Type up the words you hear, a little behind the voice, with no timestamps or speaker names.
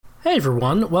Hey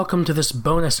everyone, welcome to this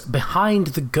bonus Behind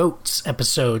the Goats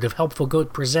episode of Helpful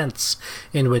Goat Presents,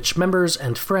 in which members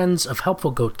and friends of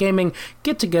Helpful Goat Gaming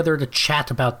get together to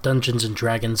chat about Dungeons &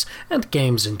 Dragons and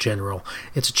games in general.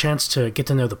 It's a chance to get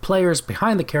to know the players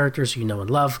behind the characters you know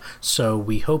and love, so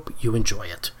we hope you enjoy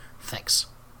it. Thanks.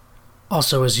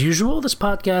 Also, as usual, this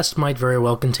podcast might very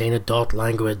well contain adult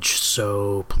language,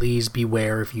 so please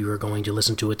beware if you are going to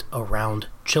listen to it around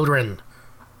children.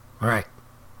 Alright.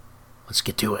 Let's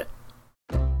get to it.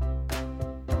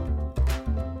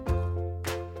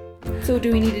 So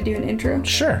do we need to do an intro?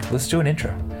 Sure, let's do an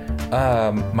intro.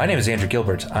 My name is Andrew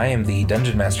Gilbert. I am the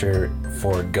Dungeon Master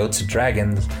for Goats and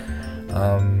Dragons,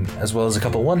 as well as a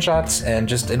couple one-shots and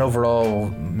just an overall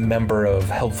member of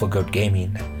Helpful Goat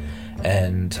Gaming.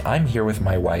 And I'm here with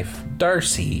my wife,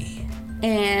 Darcy.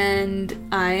 And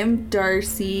I am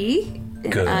Darcy.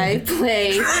 Good. I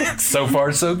play... So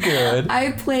far, so good.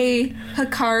 I play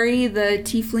Hikari, the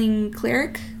Tiefling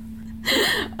Cleric,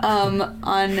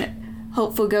 on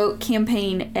Helpful Goat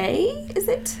Campaign A, is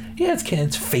it? Yeah,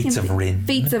 it's Fates of Rin.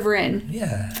 Fates of Rin.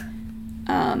 Yeah.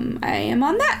 I am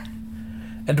on that.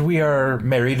 And we are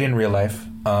married in real life,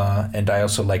 and I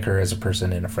also like her as a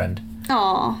person and a friend.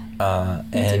 Aw.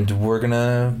 And we're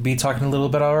gonna be talking a little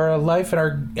bit about our life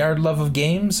and our love of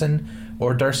games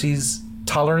or Darcy's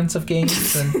tolerance of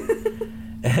games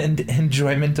and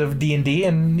enjoyment of D&D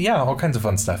and yeah, all kinds of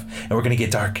fun stuff. And we're gonna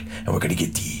get dark and we're gonna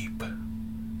get deep.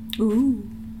 Ooh.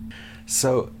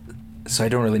 So I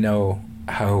don't really know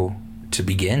how to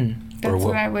begin. That's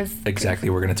what I was... exactly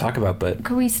we're going to talk about, but...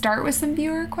 Could we start with some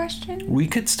viewer questions? We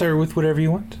could start with whatever you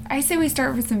want. I say we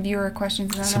start with some viewer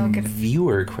questions. And Some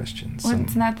viewer questions.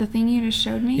 Wasn't that the thing you just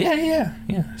showed me? Yeah.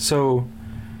 So,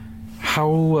 how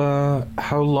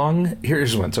long...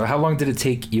 Here's one. So, how long did it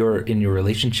take in your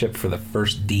relationship for the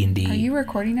first D&D Are you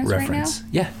recording us reference?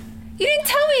 right now? Yeah. You didn't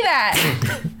tell me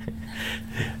that!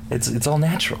 It's all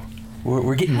natural.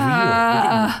 We're getting real.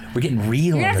 We're getting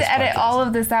real. You're going to have to edit all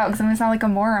of this out because I'm going to sound like a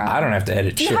moron. I don't have to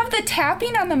edit Do shit. you have the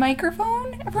tapping on the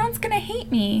microphone? Everyone's going to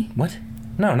hate me. What?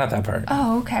 No, not that part.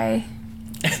 Oh, okay.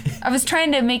 I was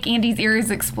trying to make Andy's ears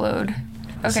explode.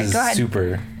 Okay, This go is ahead.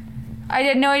 super I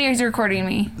had no idea he was recording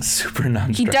me.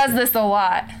 non-structured. He does this a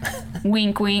lot.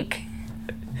 Wink, wink.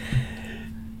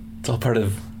 It's all part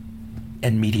of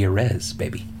en media res,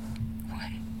 baby.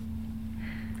 What?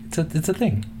 It's a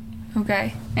thing.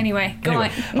 Okay. Anyway, go on.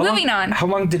 Moving on. How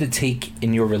long did it take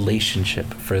in your relationship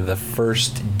for the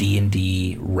first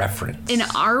D&D reference? In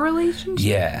our relationship?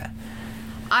 Yeah.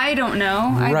 I don't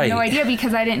know. I have no idea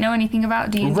because I didn't know anything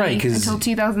about D&D until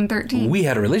 2013. We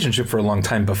had a relationship for a long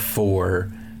time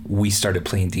before we started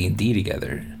playing D&D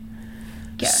together.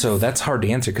 Yes. So that's hard to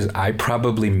answer because I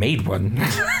probably made one.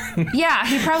 Yeah,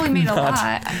 he probably made a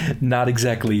lot. Not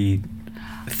exactly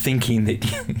thinking that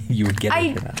you would get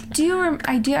it or not.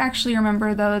 I do actually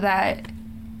remember, though, that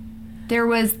there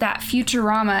was that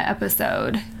Futurama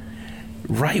episode.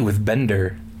 Right, with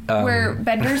Bender. Where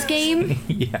Bender's game.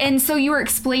 Yeah. And so you were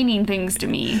explaining things to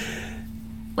me.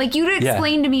 Like, you'd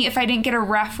explain to me if I didn't get a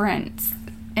reference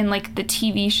in, like, the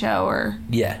TV show or...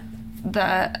 Yeah.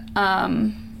 The,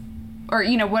 or,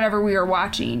 you know, whatever we were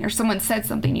watching, or someone said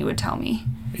something, you would tell me.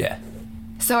 Yeah.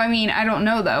 So, I mean, I don't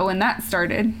know, though, when that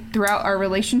started throughout our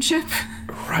relationship.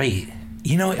 Right.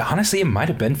 You know, honestly, it might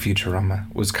have been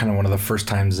Futurama. Was kind of one of the first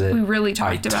times that We really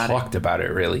talked about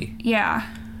it, really. Yeah.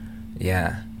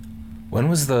 Yeah. When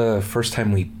was the first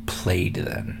time we played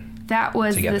then? That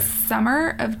was together? the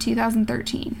summer of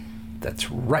 2013. That's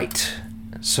right.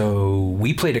 So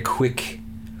we played a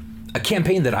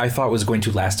campaign that I thought was going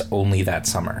to last only that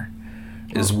summer.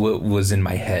 Is what was in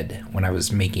my head when I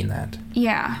was making that.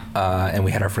 Yeah. And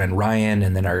we had our friend Ryan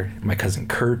and then my cousin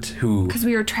Kurt, who... Because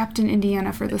we were trapped in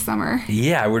Indiana for the summer.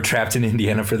 Yeah, we're trapped in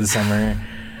Indiana for the summer.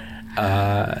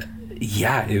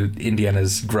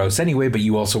 Indiana's gross anyway, but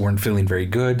you also weren't feeling very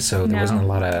good, so there wasn't a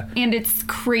lot of... And it's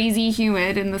crazy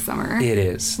humid in the summer. It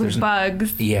is. With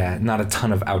bugs. Yeah, not a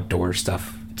ton of outdoor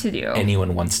stuff to do.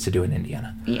 Anyone wants to do in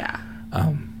Indiana. Yeah.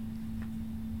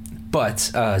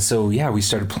 We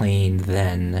started playing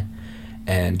then.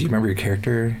 And do you remember your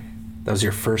character? That was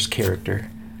your first character.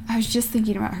 I was just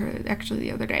thinking about her actually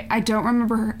the other day. I don't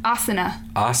remember her. Asuna.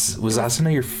 Was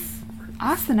Asuna your...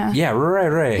 Asuna. Yeah,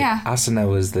 right. Yeah. Asuna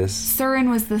was this... Surin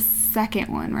was the second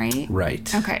one, right?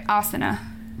 Right. Okay, Asuna.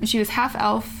 And she was half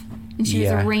elf, and she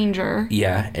was a ranger.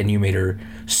 Yeah, and you made her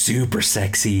super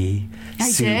sexy, I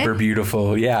super did?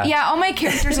 beautiful. Yeah. Yeah, all my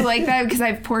characters are like that because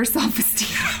I have poor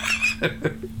self-esteem.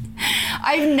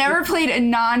 I've never played a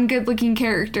non-good-looking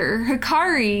character.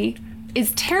 Hikari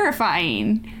is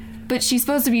terrifying. but she's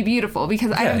supposed to be beautiful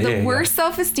because I have the worst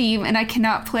self-esteem and I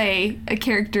cannot play a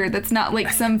character that's not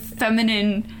like some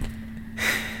feminine,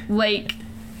 like,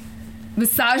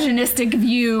 misogynistic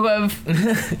view of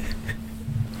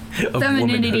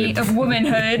femininity, of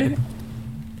womanhood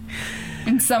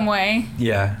in some way.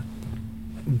 Yeah.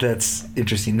 That's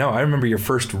interesting. No, I remember your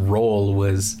first role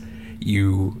was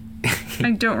you...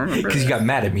 I don't remember. Because you got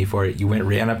mad at me for it. You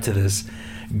ran up to this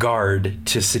guard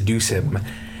to seduce him,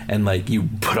 and like you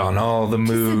put on all the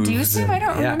moves. Seduce him? I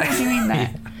don't remember doing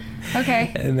that.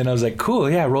 Okay. And then I was like, cool,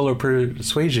 yeah, roll a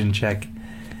persuasion check.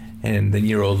 And then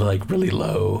you rolled like really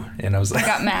low, and I was like, I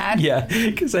got mad. Yeah,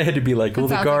 because I had to be like, well,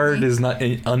 the guard is not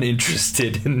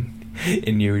uninterested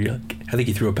in you. You're like, I think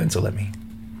he threw a pencil at me.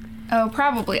 Oh,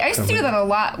 probably. I used to do that a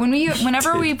lot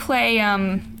whenever we play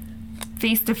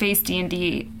face-to-face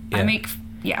D&D.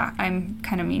 Yeah. I'm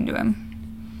kind of mean to him.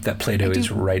 That Play-Doh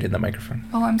is right in the microphone.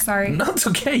 Oh, I'm sorry. No, it's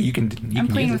okay. I'm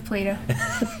playing with Play-Doh.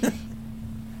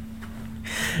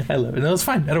 I love it. No, it's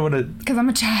fine. I don't want to. Because I'm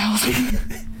a child.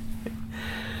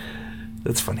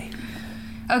 That's funny.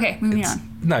 Okay, moving on.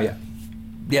 No, yeah.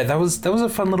 Yeah, that was a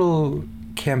fun little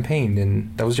campaign,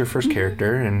 and that was your first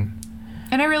character, and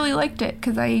I really liked it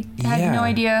because I had no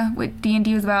idea what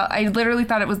D&D was about. I literally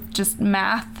thought it was just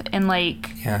math and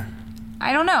like... Yeah.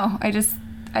 I don't know.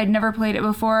 I'd never played it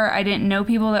before. I didn't know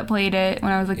people that played it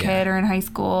when I was a kid or in high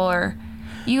school. Or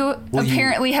you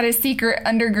apparently had a secret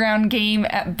underground game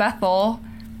at Bethel,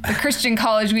 the Christian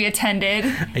college we attended.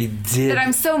 I did. That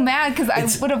I'm so mad because I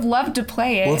would have loved to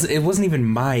play it. Well, it wasn't even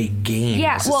my game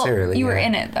necessarily. Well, you were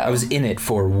in it though. I was in it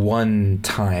for one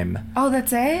time. Oh,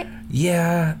 that's it?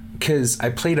 Yeah, because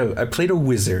I played a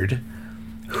wizard.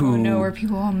 Who? Oh no, were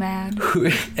people all mad?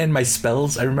 And my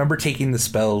spells. I remember taking the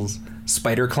spells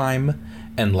Spider Climb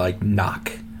and like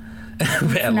Knock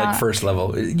at like first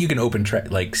level. You can open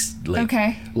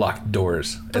locked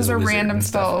doors. Those are random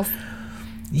spells.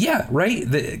 Yeah, right.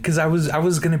 Because I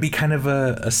was gonna be kind of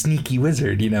a sneaky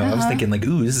wizard. You know, I was thinking like,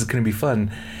 ooh, this is gonna be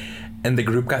fun. And the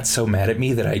group got so mad at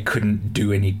me that I couldn't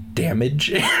do any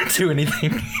damage to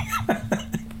anything.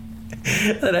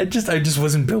 And I just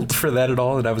wasn't built for that at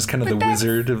all, and I was kind of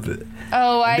wizard of the.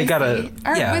 Oh, I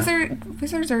see.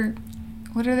 Wizards are,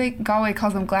 what are they? Galway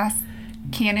calls them glass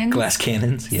cannons. Glass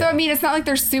cannons. Yeah. So I mean, it's not like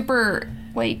they're super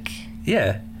like.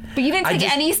 Yeah. But you didn't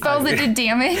take any spells that did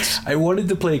damage. I wanted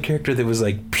to play a character that was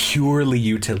like purely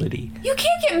utility. You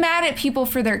can't get mad at people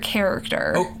for their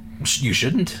character. Oh, you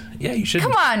shouldn't. Yeah, you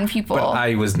shouldn't. Come on, people. But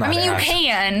I was not. I mean, asked. You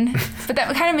can, but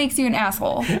that kind of makes you an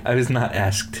asshole. I was not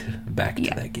asked back to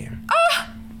that game.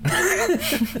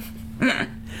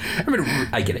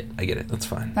 I get it. That's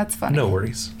fine. That's funny. No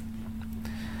worries.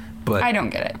 But I don't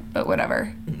get it, but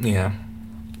whatever. Yeah.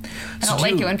 I don't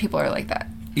like it when people are like that.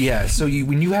 Yeah. So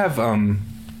when you have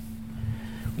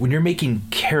when you're making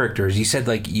characters, you said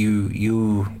like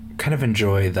you kind of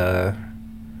enjoy the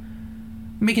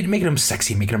making them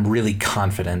sexy, making them really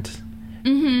confident.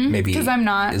 Mm-hmm. Maybe because I'm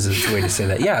not. Is a way to say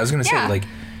that. Yeah, I was gonna say like,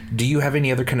 do you have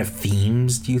any other kind of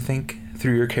themes? Do you think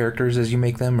through your characters as you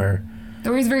make them, or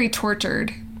they're always very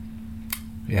tortured?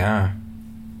 Yeah.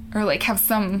 Or like have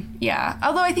some,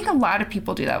 although I think a lot of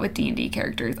people do that with D&D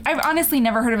characters. I've honestly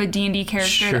never heard of a D&D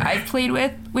character that I've played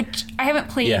with, which I haven't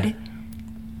played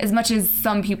as much as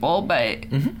some people, but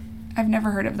I've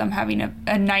never heard of them having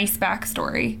a nice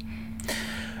backstory.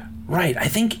 Right. I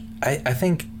think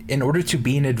in order to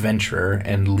be an adventurer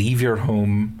and leave your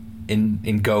home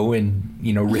and go and, risk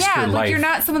your life. Yeah, like you're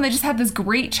not someone that just had this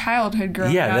great childhood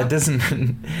growing up. Yeah, that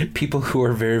doesn't... People who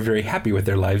are very, very happy with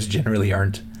their lives generally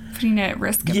aren't... Putting it at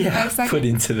risk of 5 seconds. Put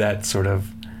into that sort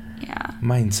of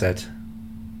mindset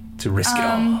to risk it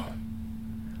all.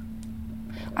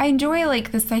 I enjoy,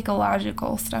 like, the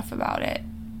psychological stuff about it.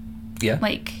 Yeah?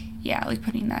 Like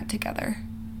putting that together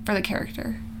for the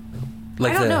character.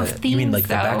 Like I don't know if themes, you mean like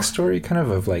the backstory kind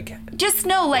of like... Just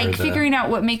figuring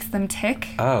out what makes them tick.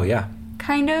 Oh, yeah.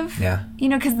 Kind of. Yeah.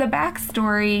 Because the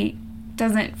backstory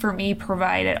doesn't, for me,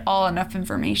 provide at all enough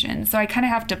information. So I kind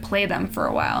of have to play them for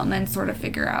a while and then sort of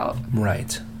figure out.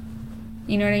 Right.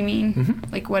 You know what I mean?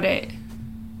 Mm-hmm.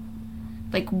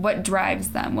 What drives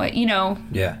them?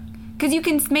 Yeah. Because you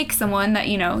can make someone that,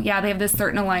 they have this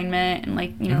certain alignment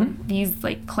and, these,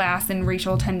 class and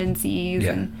racial tendencies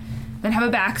and then have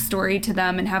a backstory to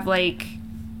them and have,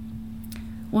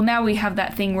 now we have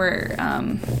that thing where,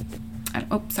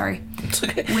 sorry. It's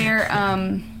okay. Where,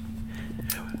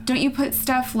 don't you put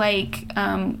stuff like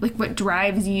what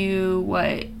drives you,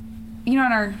 on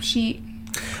our sheet?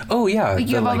 Oh yeah, Like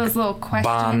you have all those little questions.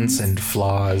 bonds and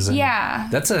flaws. And Yeah.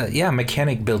 that's a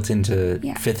mechanic built into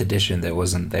 5th edition that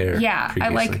wasn't there. Yeah,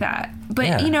 previously. I like that. But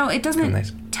Yeah, it doesn't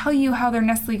nice. tell you how they're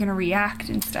necessarily going to react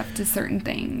and stuff to certain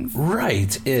things.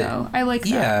 Right. So I like that.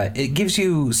 Yeah, it gives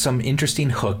you some interesting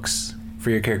hooks for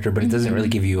your character, but it doesn't really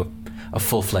give you a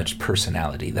full-fledged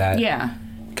personality. That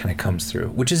kind of comes through,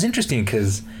 which is interesting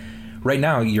because right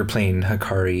now you're playing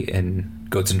Hikari in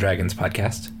Goats and Dragons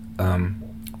podcast,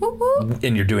 Whoop, whoop.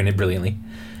 and you're doing it brilliantly.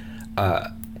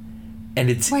 And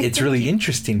it's really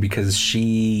interesting because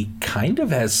she kind of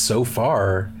has so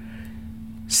far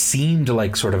seemed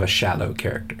like sort of a shallow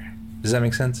character. Does that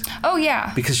make sense? Oh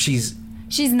yeah. Because she's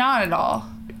not at all.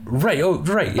 right. Oh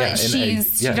right. Yeah. But she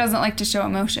doesn't like to show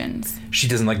emotions. She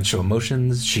doesn't like to show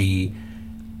emotions. She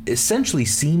essentially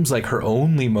seems like her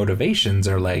only motivations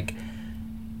are like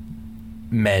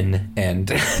men and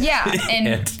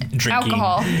and drinking,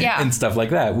 alcohol, and stuff like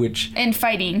that, which and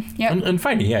fighting. Yep. and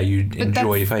fighting. Yeah, you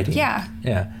enjoy fighting. Yeah.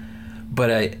 But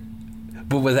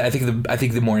I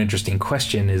think the more interesting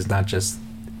question is not just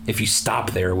if you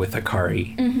stop there with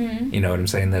Hikari. Mm-hmm. You know what I'm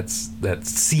saying? That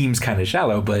seems kind of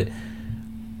shallow, but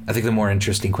I think the more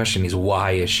interesting question is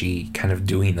why is she kind of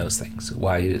doing those things?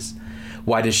 Why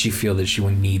does she feel that she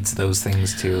needs those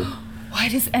things to? Why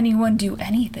does anyone do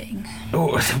anything?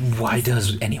 Oh, why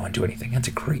does anyone do anything? That's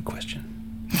a great question.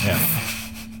 Yeah.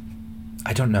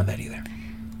 I don't know that either.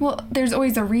 Well, there's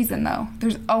always a reason, though.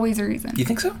 There's always a reason. You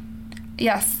think so?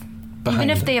 Yes. Behind even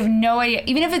if them. they have no idea,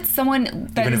 even if it's someone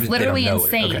that Even is if they literally don't know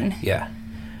it. insane, Okay. Yeah.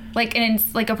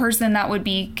 like a person that would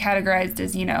be categorized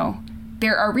as,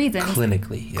 there are reasons.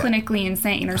 Clinically. Yeah. Clinically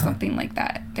insane or something like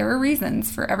that. There are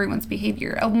reasons for everyone's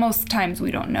behavior. Most times we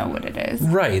don't know what it is.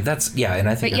 Right. And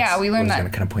I think that's we what I learned was that.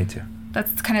 going to kind of point to.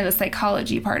 That's kind of the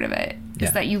psychology part of it. Yeah.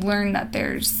 Is that you learn that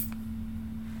there's,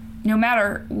 no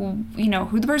matter who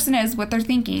the person is, what they're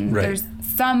thinking, Right. there's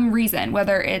some reason,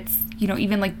 whether it's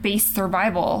even like base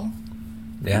survival,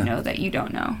 Yeah. that you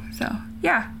don't know. So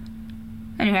yeah.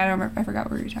 Anyway, I forgot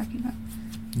what we were talking about.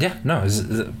 Yeah. No. It's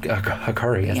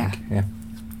Hikari. I think. Yeah.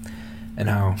 And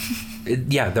how,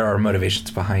 there are motivations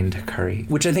behind Hikari,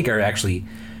 which I think are actually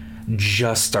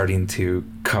just starting to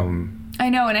come. I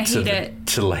know, and I hate it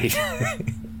to light.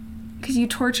 because you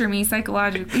torture me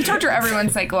psychologically. You torture everyone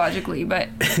psychologically, but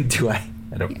Do I?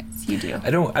 I don't. yes, you do. I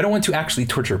don't want to actually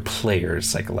torture players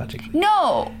psychologically.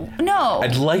 No.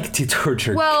 I'd like to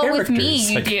torture Well, characters. with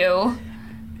me, you do.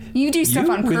 You do stuff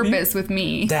You on with me? purpose with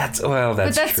me. That's But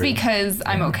that's true. because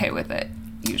I'm okay with it,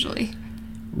 usually.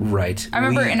 Right. I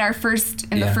remember in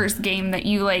the Yeah. first game that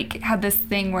you had this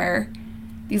thing where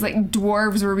these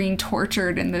dwarves were being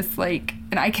tortured in this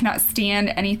and I cannot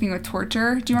stand anything with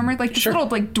torture. Do you remember this Sure. little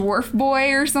dwarf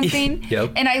boy or something?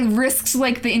 Yep. And I risked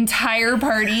the entire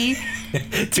party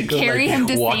to go, carry him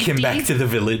to walk him safety. back to the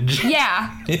village.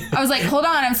 Yeah. I was like, hold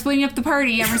on, I'm splitting up the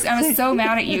party. I was so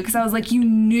mad at you because I was like, you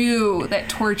knew that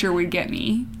torture would get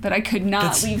me, that I could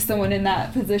not leave someone in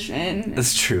that position.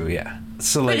 That's true. Yeah.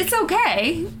 So But it's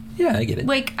okay. yeah, I get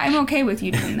it. I'm okay with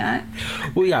you doing that.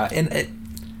 Well, yeah,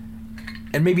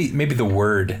 and maybe the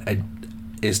word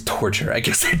is torture. I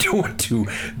guess I don't want to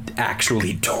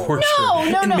actually torture No,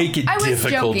 and make it I was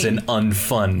difficult joking. and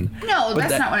unfun. No, But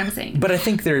that's not what I'm saying. But I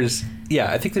think there's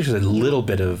a little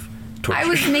bit of torture. I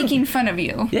was making fun of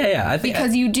you. yeah, I think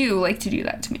Because you do like to do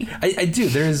that to me. I do.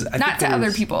 Not to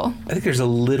other people. I think there's a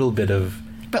little bit of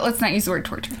But let's not use the word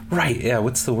torture. right. Yeah,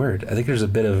 what's the word? I think there's a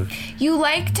bit of You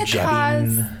like to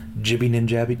jibbing and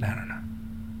jabbing. I don't know.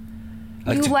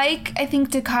 I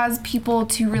think, to cause people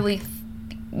to really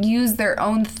use their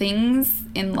own things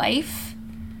in life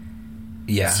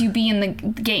Yeah. to be in the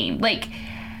game.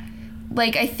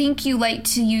 I think you like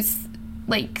to use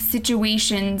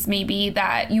situations maybe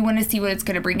that you want to see what it's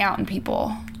going to bring out in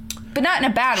people, but not in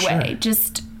a bad way.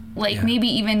 Just maybe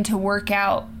even to work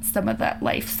out some of that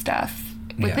life stuff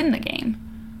within the game.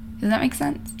 Does that make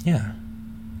sense? Yeah.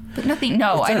 But nothing.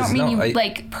 No, It I does, don't mean no,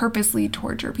 you purposely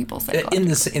torture people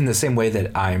psychologically. In the same way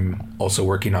that I'm also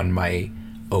working on my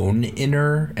own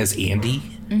inner as Andy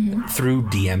through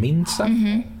DMing stuff.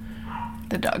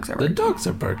 The dogs are The working. dogs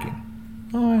are barking.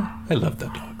 Oh, I love the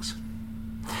dogs.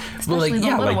 Especially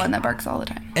the little one that barks all the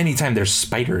time. Anytime there's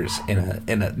spiders in a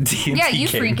D&D Yeah, you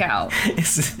game, freak out.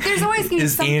 There's always gonna be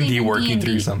is something Andy in working D&D.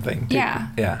 through something? Yeah.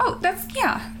 Yeah. Oh, that's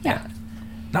yeah.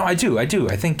 No, I do. I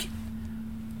think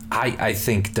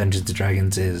Dungeons and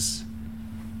Dragons is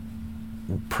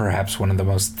perhaps one of the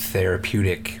most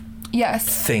therapeutic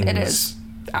Yes, things it is.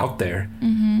 out there,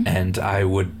 and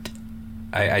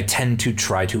I tend to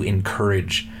try to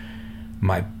encourage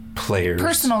my players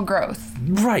Personal growth.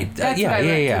 right. That's Yeah. what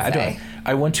I like to say.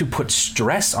 I want to put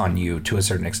stress on you to a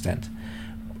certain extent,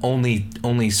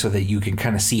 only so that you can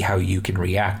kind of see how you can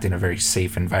react in a very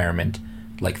safe environment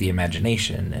like the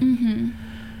imagination. And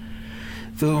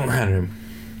though I don't know,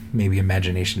 maybe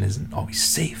imagination isn't always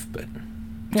safe, but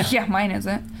Yeah, mine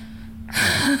isn't.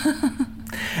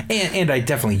 and I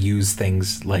definitely use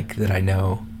things like that. I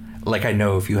know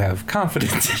if you have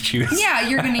confidence issues. Yeah,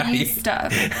 you're gonna use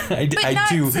stuff, I not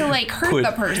do to like hurt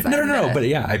the person. No. But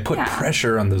yeah, I put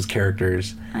pressure on those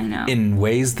characters. I know. In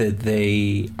ways that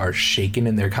they are shaken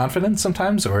in their confidence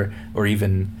sometimes, or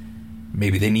even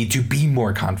maybe they need to be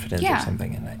more confident or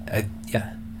something. And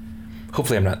I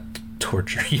hopefully I'm not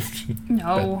torturing you.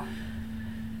 No.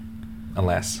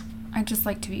 Unless. I just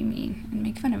like to be mean and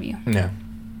make fun of you. Yeah.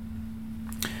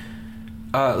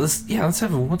 Let's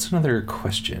have what's another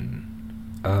question?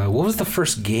 What was the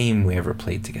first game we ever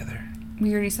played together?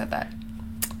 We already said that.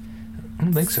 I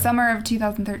don't think so. Summer of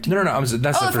 2013. No.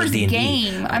 That's the first D&D.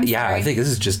 Game. I'm yeah, sorry. I think this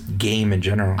is just game in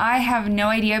general. I have no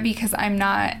idea because I'm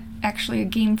not actually a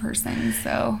game person.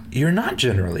 So you're not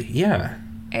generally, yeah.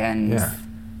 And yeah.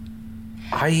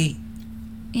 I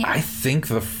think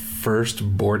the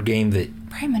first board game that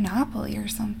probably Monopoly or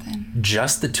something.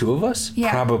 Just the two of us?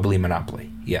 Yeah. Probably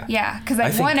Monopoly. Yeah. Yeah, because I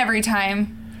won every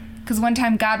time. Because one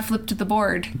time God flipped the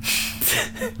board.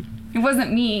 It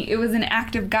wasn't me. It was an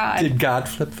act of God. Did God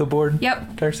flip the board?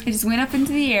 Yep. Darcy? It just went up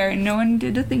into the air and no one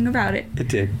did a thing about it. It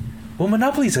did. Well,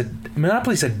 Monopoly's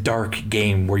a dark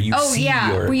game where you see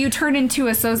where you turn into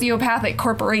a sociopathic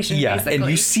corporation, basically. And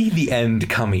you see the end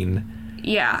coming.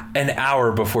 Yeah. An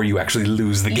hour before you actually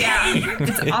lose the game. Yeah,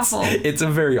 it's awful. It's a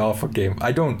very awful game.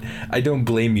 I don't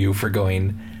blame you for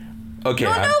going, okay,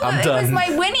 I'm done. It was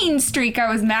my winning streak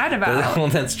I was mad about. Well,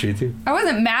 that's true too. I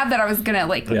wasn't mad that I was going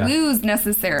to lose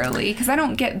necessarily because I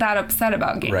don't get that upset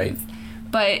about games. Right.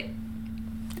 But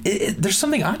there's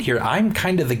something odd here. I'm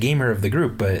kind of the gamer of the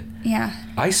group, but yeah,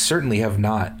 I certainly have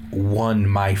not won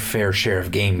my fair share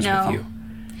of games with you.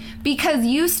 Because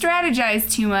you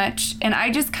strategize too much, and I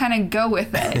just kind of go with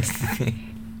it.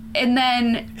 And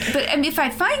then, but I mean, if I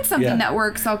find something that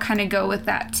works, I'll kind of go with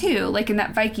that too. Like in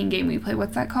that Viking game we played,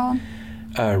 what's that called?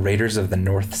 Raiders of the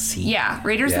North Sea. Yeah,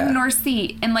 Raiders of the North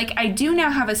Sea. And I do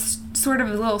now have sort of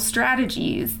little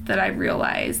strategies that I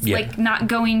realized. Yeah. Like not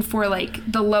going for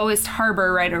the lowest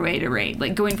harbor right away to raid,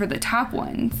 going for the top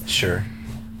ones. Sure.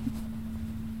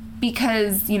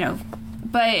 Because,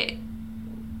 but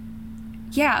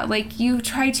yeah, you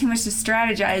try too much to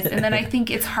strategize, and then I think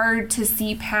it's hard to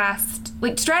see past.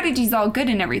 Strategy's all good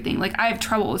and everything. I have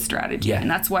trouble with strategy,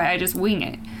 and that's why I just wing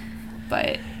it.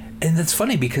 But and that's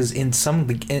funny because in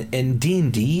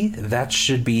D&D, that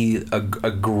should be a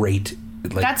great.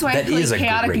 That's why I play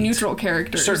chaotic neutral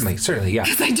characters. Certainly, yeah.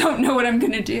 Because I don't know what I'm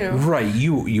gonna do. Right,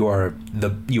 you are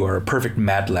a perfect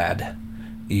mad lad.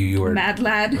 You are mad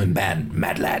lad.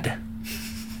 Mad lad.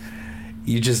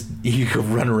 You go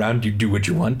run around, you do what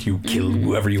you want, you kill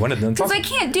whoever you want, and then because I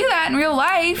can't do that in real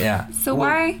life. Yeah. So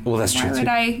why? Well, that's true.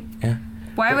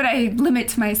 Why would I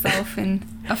limit myself in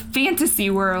a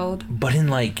fantasy world? But in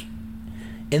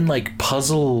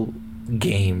puzzle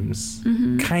games,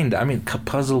 kind of. I mean,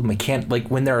 puzzle mechanic.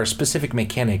 When there are specific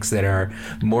mechanics that are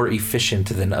more efficient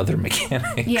than other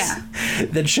mechanics,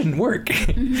 that shouldn't work.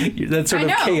 That sort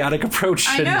of chaotic approach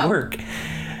shouldn't work,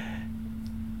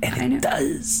 and it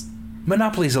does.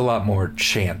 Monopoly's a lot more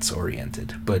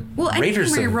chance-oriented, but Raiders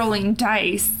where you're rolling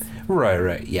dice.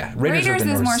 Right, yeah. Raiders of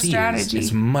the North more Sea strategy.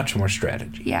 It's much more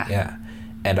strategy. Yeah.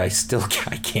 And I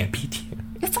can't beat you.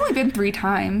 It's only been 3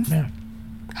 times. Yeah.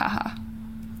 Haha.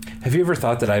 Have you ever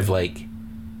thought that I've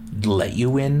let you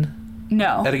win?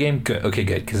 No. At a game? Good. Okay,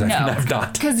 good. Because I've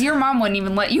not. Because your mom wouldn't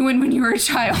even let you win when you were a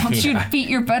child. She'd beat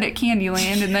your butt at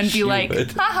Candyland and then be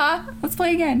haha, let's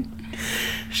play again.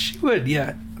 She would,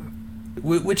 yeah.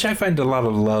 Which I find a lot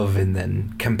of love in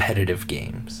then competitive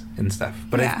games and stuff.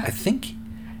 But I think,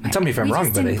 and tell me if I'm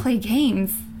wrong, but I didn't play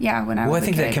games. Yeah, when I was Well, I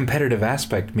think that competitive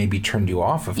aspect maybe turned you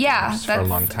off of games for a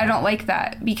long time. I don't like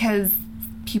that because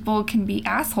people can be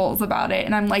assholes about it,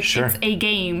 and I'm like, it's a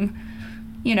game.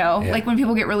 When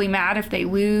people get really mad if they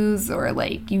lose or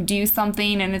you do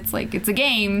something and it's it's a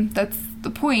game. That's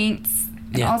the point.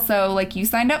 And also you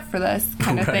signed up for this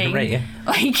kind of thing. Right, yeah.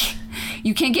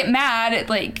 You can't get mad at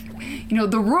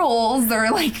the rules or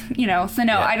so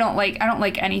no, I don't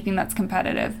like anything that's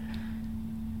competitive.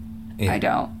 I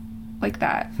don't like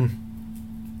that.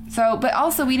 So, but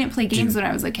also we didn't play games when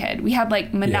I was a kid. We had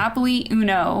Monopoly,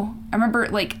 Uno. I remember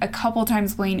a couple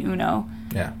times playing Uno.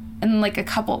 Yeah. And a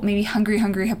couple, maybe Hungry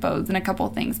Hippos and a couple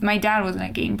things. My dad wasn't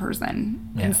a game person.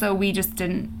 Yeah. And so we just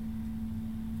didn't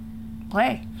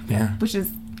play. Yeah. Which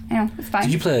is Yeah, it's fine.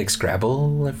 Did you play like Scrabble?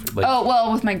 Like, oh,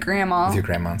 well, with my grandma. with your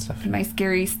grandma and stuff? My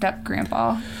scary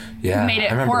step-grandpa. Yeah. Who made it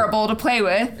I remember- horrible to play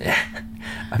with.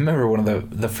 I remember one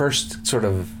of the first sort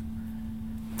of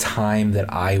time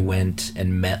that I went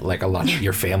and met like a lot of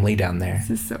your family down there.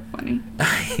 This is so funny.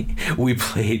 we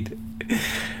played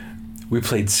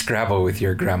Scrabble with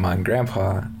your grandma and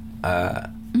grandpa.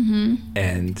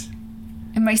 And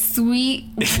And my sweet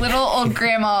little old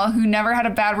grandma, who never had a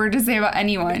bad word to say about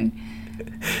anyone,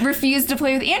 refused to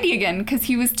play with Andy again because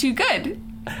he was too good.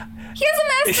 He has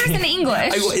a master's in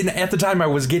English. At the time, I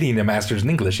was getting a master's in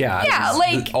English. Yeah.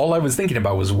 Yeah, all I was thinking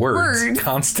about was words Words.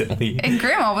 constantly. And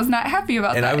Grandma was not happy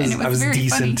about And that. I was very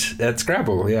decent funny. at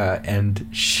Scrabble, yeah. And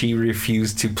she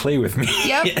refused to play with me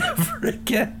Yep. ever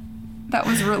again. That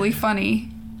was really funny.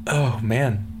 Oh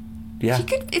man, yeah.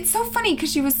 It's so funny because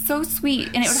she was so sweet,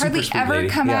 and it would Super hardly sweet ever lady,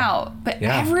 come yeah. out. But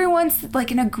Yeah. every once, like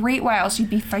in a great while, she'd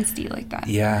be feisty like that.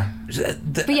 Yeah.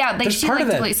 But yeah, like she liked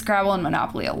to play Scrabble and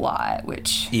Monopoly a lot,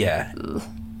 which Yeah. ugh.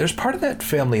 There's part of that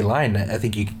family line I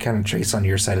think you can kind of trace on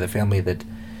your side of the family that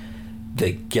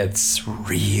gets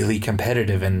really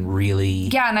competitive and really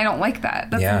Yeah, and I don't like that.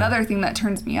 That's Yeah. another thing that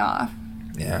turns me off.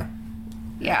 yeah.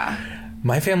 Yeah.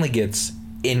 My family gets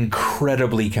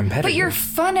incredibly competitive. But you're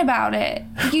fun about it.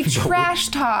 You trash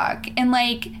talk, and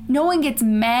like no one gets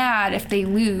mad if they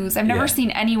lose. I've never Yeah.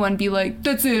 seen anyone be like,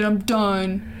 "That's it, I'm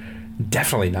done."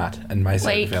 Definitely not on my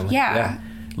side of the Like, family. yeah.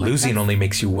 Losing only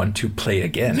makes you want to play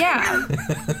again. Yeah.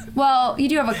 Well, you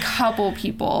do have a couple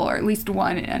people, or at least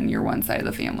one on your one side of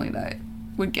the family that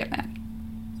would get mad.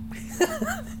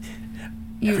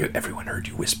 Everyone heard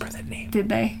you whisper that name. Did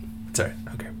they? Sorry.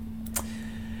 Okay.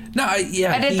 No,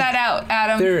 yeah. Edit that out,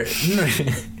 Adam. There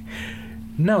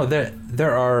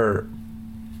are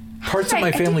parts of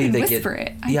my family I didn't that whisper get.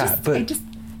 it. I just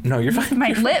no, you're fine. My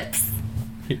You're fine. lips.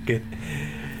 You're good.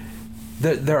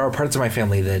 There are parts of my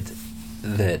family that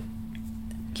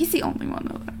He's the only one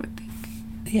though that I would think.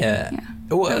 yeah. Yeah.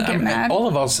 Well, Don't get mad. all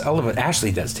of it.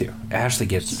 Ashley does too. Ashley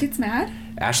gets. Gets mad?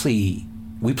 Ashley,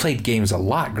 we played games a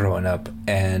lot growing up,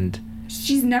 and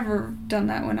She's never done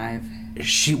that when I've...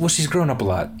 she's grown up a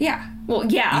lot. Yeah. Well,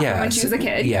 yeah, from when she was a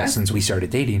kid. Yeah, since we started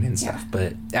dating and stuff.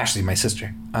 But Ashley, my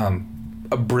sister,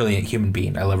 a brilliant human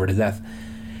being. I love her to death.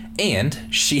 And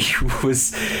she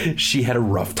had a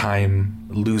rough time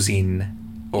losing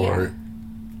or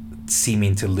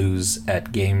seeming to lose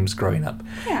at games growing up.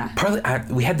 Yeah. Partly,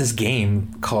 we had this game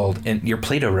called, and your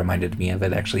Play-Doh reminded me of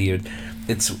it actually.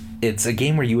 It's a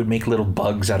game where you would make little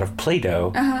bugs out of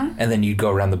Play-Doh, and then you'd go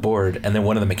around the board, and then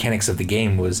one of the mechanics of the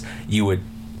game was you would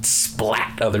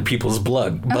splat other people's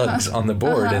bugs on the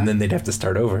board, and then they'd have to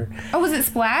start over. Oh, was it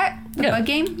Splat? The bug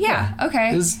game? Yeah.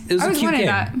 Okay. It was I a cute game.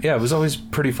 that. Yeah, it was always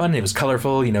pretty fun. It was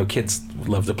colorful. You know, kids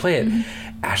loved to play it.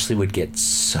 Ashley would get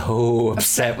so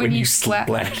upset when you splat.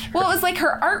 Well, it was like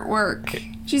her artwork.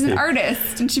 She's an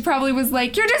artist, and she probably was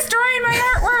like, "You're destroying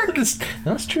my artwork."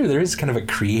 That's true. There is kind of a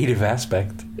creative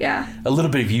aspect. Yeah. A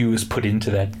little bit of you is put into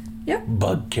that Yep.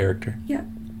 bug character. Yep.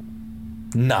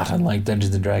 Not unlike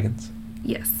Dungeons and Dragons.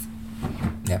 Yes.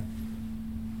 Yeah.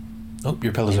 Oh,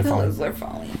 your pillows are falling. Pillows are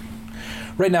falling.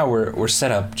 Right now we're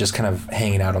set up, just kind of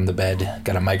hanging out on the bed.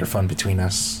 Got a microphone between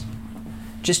us.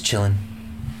 Just chilling,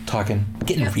 talking,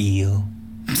 getting real.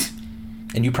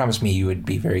 And you promised me you would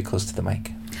be very close to the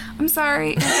mic. I'm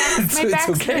sorry. My back's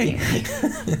okay.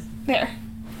 hurting. There.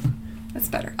 That's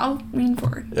better. I'll lean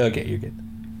forward. Okay, you're good.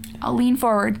 I'll lean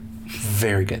forward.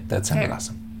 Very good. That sounded Okay.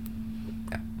 awesome.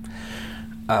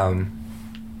 Yeah.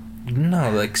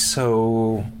 No, like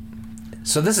so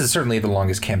this is certainly the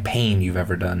longest campaign you've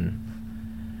ever done.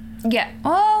 Yeah.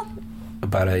 Well,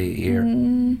 About a year.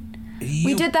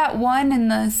 we did that one in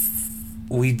the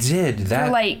We did that.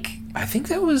 for like I think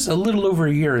that was a little over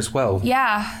a year as well.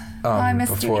 yeah. Oh, I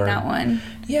missed before- doing that one.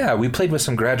 Yeah, we played with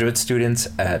some graduate students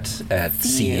at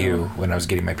CU when I was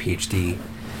getting my PhD.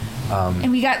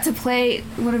 And we got to play,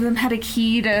 one of them had a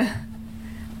key to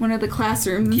one of the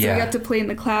classrooms. And so Yeah. we got to play in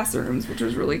the classrooms, which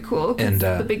was really cool. 'Cause And,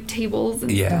 the big tables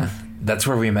and Yeah, stuff. that's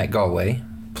where we met Galway,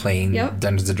 playing Yep.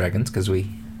 Dungeons and Dragons, because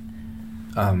we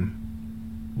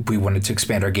wanted to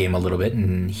expand our game a little bit,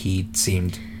 and he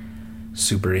seemed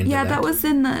super into Yeah, that.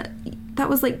 that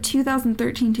was like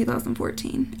 2013,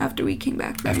 2014, after we came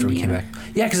back from After we came Indiana. back.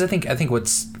 Yeah, because I think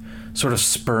what's sort of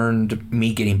spurned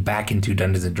me getting back into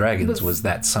Dungeons and Dragons was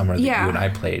that summer that Yeah. you and I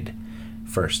played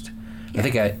first. I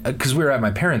think because we were at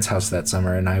my parents' house that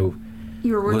summer, and I You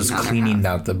were working was on our cleaning house.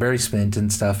 out the basement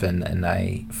and stuff, and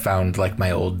I found like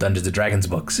my old Dungeons and Dragons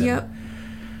books, and Yep.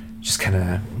 just kind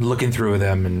of looking through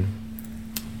them, and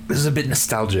this is a bit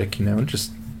nostalgic, you know,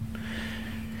 just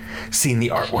seeing the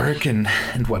artwork and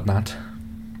whatnot.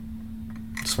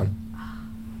 It's fun.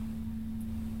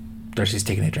 Darcy's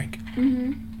taking a drink.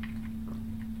 Mm-hmm.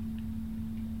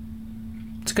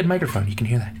 It's a good microphone. You can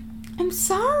hear that. I'm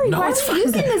sorry. No, Why it's are we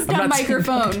fine. using this I'm dumb not saying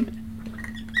microphone?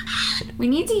 We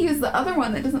need to use the other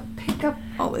one that doesn't pick up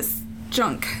all this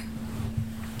junk.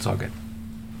 It's all good.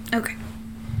 Okay.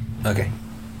 Okay.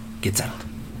 Get settled.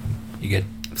 You good?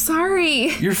 Sorry.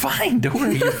 You're fine. Don't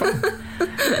worry. You're fine.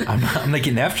 I'm not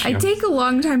getting after you. I take a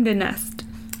long time to nest.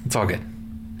 It's all good.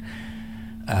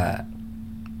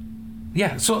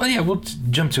 Yeah. So we'll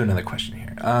jump to another question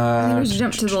here. Let's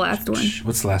jump to the last one.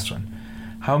 What's the last one?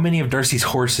 How many of Darcy's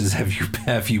horses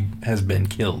has been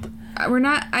killed?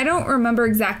 I don't remember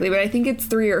exactly, but I think it's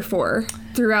 3 or 4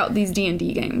 throughout these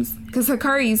D&D games. Because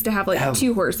Hikari used to have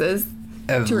 2 horses.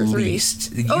 At 2 or 3.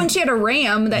 least. And she had a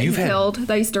ram that you killed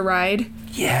that I used to ride.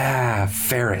 Yeah,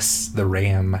 Ferris, the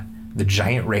ram, the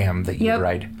giant ram that you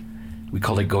ride. We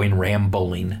called it going ram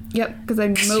bowling. Yep, because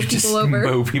I'd mow people over.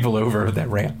 Mow people over with that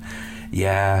ram.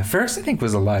 Yeah, Ferris I think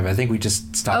was alive. I think we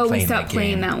just stopped playing that game. Oh, we stopped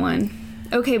playing that one.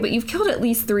 Okay, but you've killed at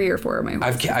least 3 or 4 of my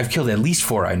horses. I've killed at least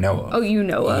 4 I know of. Oh, you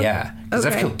know of? Yeah, because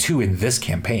I've killed 2 in this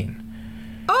campaign.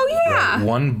 Oh, yeah. Right,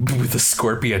 one with a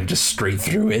scorpion just straight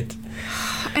through it.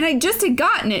 And I just had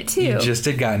gotten it, too. You just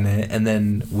had gotten it, and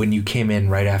then when you came in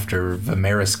right after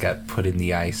Vimeris got put in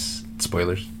the ice,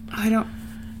 spoilers. I don't...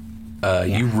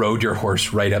 You rode your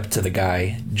horse right up to the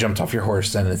guy, jumped off your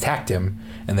horse, and attacked him,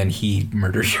 and then he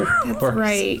murdered your horse. That's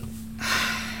right.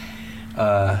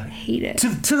 I hate it.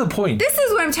 To the point. This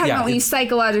is what I'm talking about when you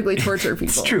psychologically torture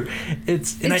people. It's true.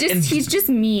 He's just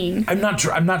mean. I'm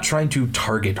not trying to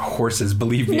target horses.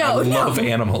 Believe me, I love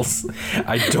animals.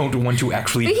 I don't want to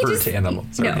actually hurt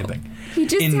animals or anything. He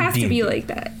just has to be like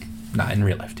that. Not in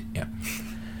real life. Yeah.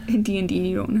 In D&D,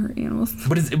 you don't hurt animals.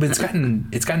 But it's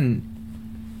gotten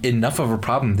enough of a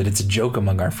problem that it's a joke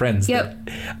among our friends that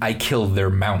I kill their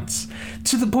mounts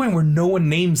to the point where no one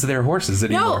names their horses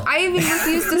anymore. No, I even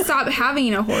refuse to stop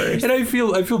having a horse. And I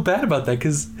feel bad about that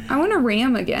because I want a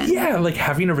ram again. Yeah, like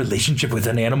having a relationship with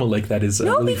an animal like that is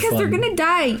really because fun. they're gonna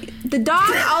die. The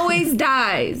dog always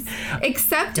dies,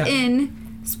 except in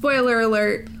spoiler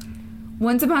alert.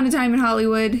 Once Upon a Time in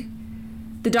Hollywood,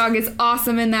 the dog is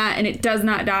awesome in that, and it does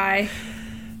not die.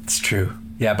 It's true.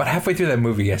 Yeah, but halfway through that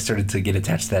movie, I started to get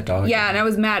attached to that dog. Yeah, and I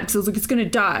was mad because I was like, it's going to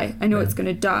die. I know it's going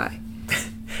to die.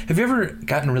 Have you ever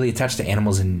gotten really attached to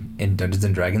animals in Dungeons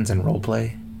 & Dragons and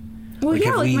roleplay? Well,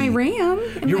 like my ram.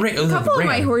 And a couple of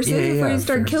my horses before you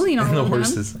start killing all of them. The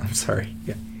horses. I'm sorry.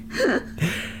 Yeah.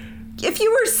 If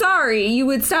you were sorry, you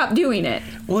would stop doing it.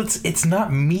 Well, it's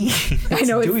not me. I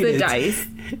know, it's the dice.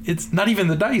 It's not even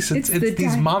the dice. It's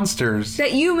these monsters.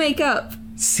 That you make up.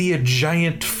 See a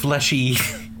giant, fleshy...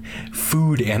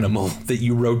 food animal that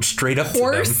you rode straight up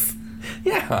Horse? to them.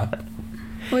 Yeah.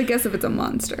 Well, I guess if it's a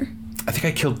monster. I think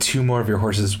I killed 2 more of your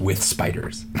horses with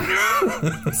spiders.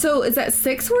 So is that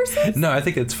 6 horses? No, I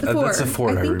think it's 4. That's a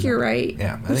 4. I think you're right.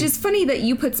 Yeah. Which is funny that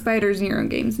you put spiders in your own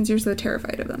game since you're so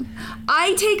terrified of them.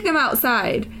 I take them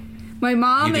outside. My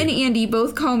mom and Andy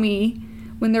both call me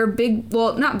when they're big,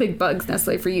 well, not big bugs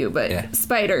necessarily for you, but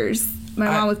spiders. My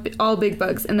mom with all big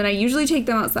bugs. And then I usually take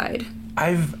them outside.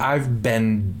 I've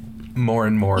been more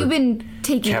and more. You've been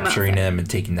capturing them and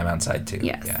taking them outside too.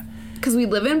 Yes. Yeah. Because we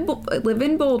live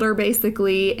in Boulder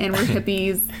basically, and we're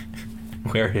hippies.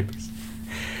 We're hippies.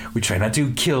 We try not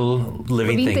to kill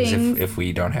living things if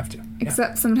we don't have to.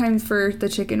 Except sometimes for the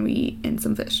chicken we eat and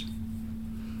some fish.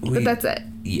 But that's it.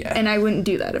 Yeah. And I wouldn't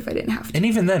do that if I didn't have to. And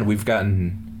even then, we've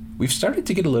started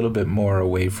to get a little bit more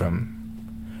away from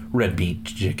red meat,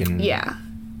 chicken. Yeah.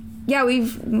 Yeah,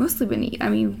 we've mostly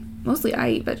been mostly I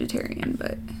eat vegetarian,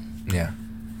 but... Yeah.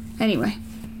 Anyway.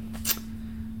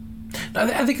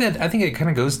 I think it kind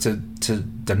of goes to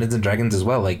Dungeons and Dragons as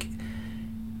well. Like,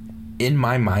 in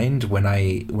my mind, when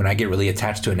I get really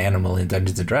attached to an animal in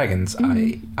Dungeons and Dragons,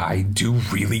 I do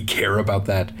really care about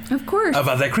that. Of course.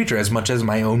 About that creature as much as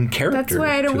my own character. That's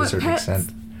why I don't want pets.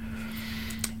 Extent.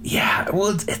 Yeah,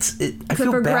 well, I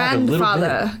feel bad a little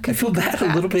bit. I feel bad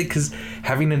a little bit because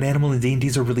having an animal in D&D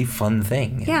is a really fun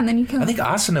thing. Yeah, and then you can. I think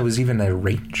Asuna was even a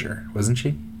ranger, wasn't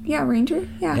she? Yeah, ranger.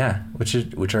 Yeah. Yeah,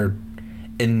 which are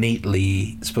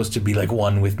innately supposed to be like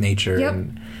one with nature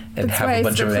and That's have why a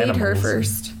bunch of animals. I played her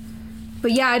first.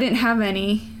 But yeah, I didn't have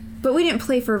any. But we didn't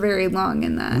play for very long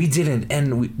in that. We didn't,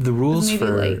 and the rules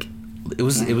for it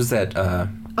was that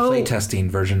play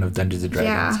testing version of Dungeons and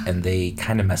Dragons, and they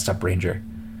kind of messed up ranger.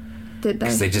 Did they?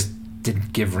 Because they just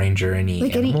didn't give ranger any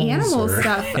animal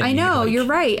stuff. I know, you're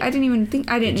right. I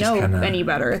didn't know any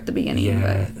better at the beginning.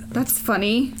 Yeah, but that's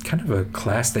funny. It's kind of a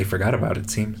class they forgot about, it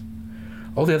seems.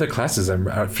 All the other classes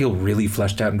I feel really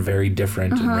fleshed out and very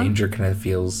different, and ranger kind of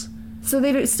feels. So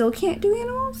they still can't do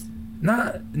animals?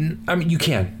 I mean, you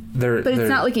can. But it's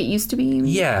not like it used to be.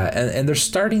 Yeah, and they're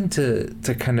starting to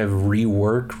kind of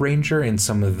rework Ranger in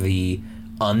some of the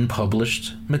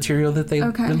unpublished material that they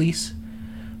release.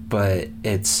 But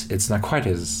it's not quite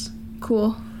as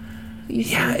cool.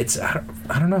 Yeah, it's I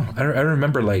don't know. I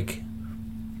remember like,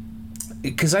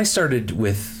 because I started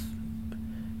with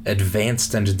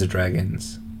Advanced Dungeons and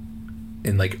Dragons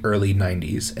in like early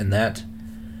 90s, and that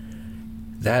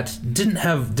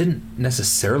didn't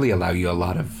necessarily allow you a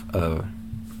lot of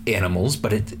animals,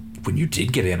 but when you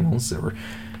did get animals,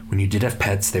 when you did have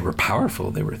pets, they were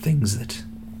powerful. They were things that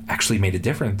actually made a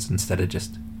difference instead of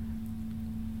just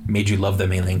made you love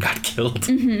them and then got killed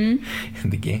in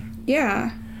the game.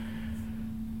 Yeah.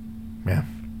 Yeah.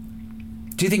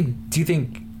 Do you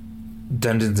think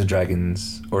Dungeons and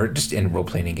Dragons, or just in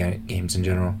role-playing games in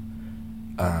general,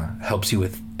 helps you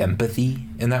with empathy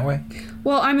in that way?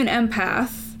 Well, I'm an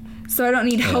empath, so I don't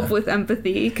need help with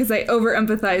empathy because I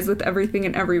over-empathize with everything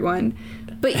and everyone.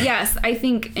 But yes, I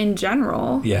think in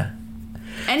general. Yeah.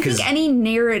 And I think any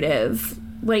narrative,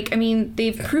 like, I mean,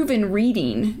 they've proven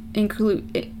reading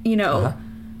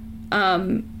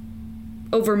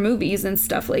over movies and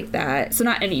stuff like that. So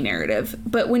not any narrative,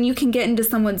 but when you can get into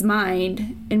someone's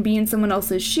mind and be in someone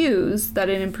else's shoes, that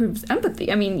it improves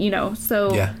empathy. I mean,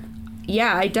 so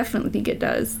yeah, I definitely think it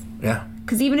does. Yeah.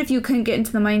 Because even if you couldn't get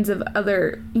into the minds of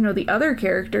the other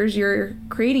characters, you're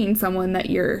creating someone that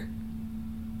you're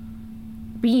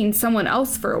being someone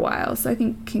else for a while. So I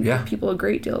think can give people a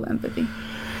great deal of empathy.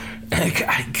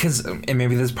 Because and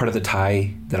maybe that's part of the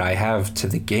tie that I have to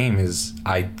the game is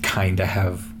I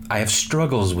have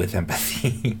struggles with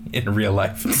empathy in real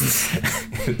life. He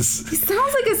sounds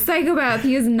like a psychopath.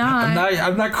 He is not.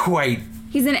 I'm not quite.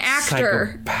 He's an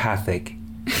actor. Psychopathic.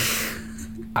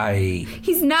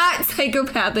 He's not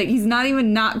psychopathic. He's not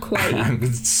even not quite.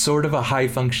 I'm sort of a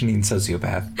high-functioning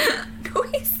sociopath. No,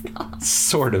 he's not.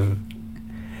 Sort of.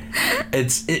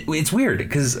 It's weird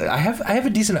because I have a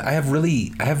decent.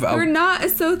 You're not a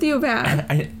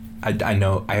sociopath. I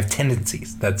know I have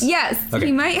tendencies. That's yes. Okay.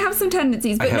 He might have some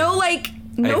tendencies, but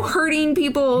no hurting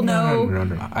people.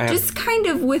 No. I have just kind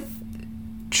of with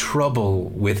trouble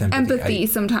with empathy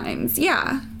sometimes.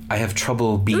 Yeah. I have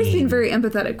trouble being. You've been very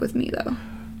empathetic with me though.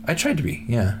 I tried to be,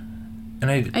 yeah, and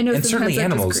I know and certainly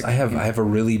animals. I have a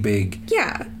really big.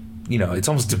 Yeah. It's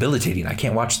almost debilitating. I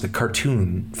can't watch the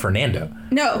cartoon Fernando.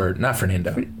 No. Or not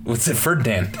Fernando. What's it?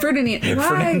 Ferdinand. Ferdinand. Why?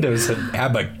 Fernando's an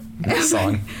ABBA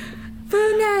song.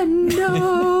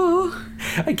 Fernando.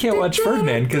 I can't watch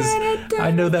Ferdinand because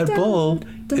I know that bull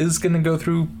is going to go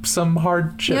through some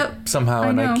hardship somehow,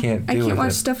 and I can't deal with it. I can't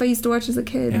watch stuff I used to watch as a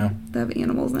kid that have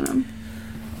animals in them.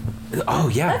 Oh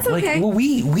yeah, that's okay. Well,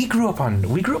 we grew up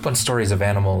on stories of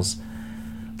animals.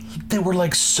 They were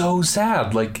like so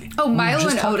sad. Like Milo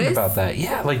and Otis. About that,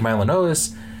 yeah, like Milo and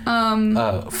Otis.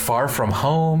 Far From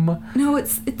Home. No,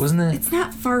 it's wasn't it? It's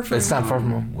not Far From. It's not Far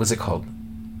From Home. What's it called?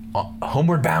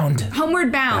 Homeward Bound.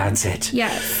 Homeward Bound. That's it.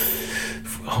 Yes.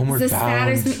 Homeward Bound.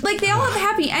 Saddest. Like they all have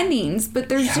happy endings, but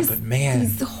there's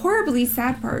these horribly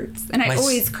sad parts. And I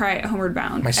always cry at Homeward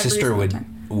Bound. My sister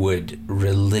would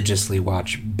religiously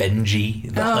watch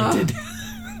Benji the Hunted.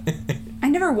 I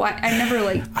never liked.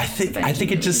 I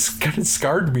think it just kind of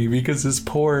scarred me because this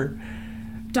poor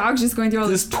dog's just going through all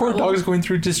this. This poor dog is going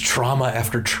through just trauma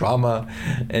after trauma,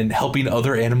 and helping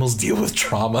other animals deal with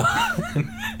trauma.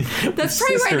 That's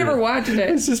probably why I never watched it.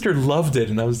 My sister loved it,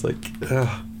 and I was like,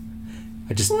 ugh.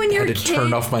 I just had to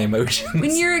turn off my emotions.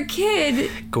 When you're a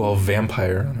kid, go all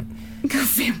vampire on it. Go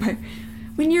vampire.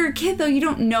 When you're a kid, though, you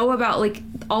don't know about like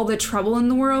all the trouble in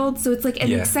the world, so it's like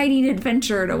an exciting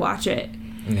adventure to watch it.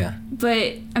 Yeah.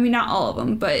 But I mean, not all of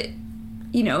them, but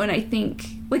and I think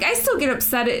like I still get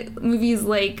upset at movies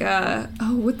like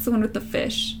what's the one with the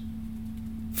fish?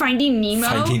 Finding Nemo.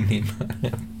 Finding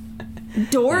Nemo.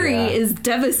 Dory is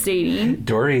devastating.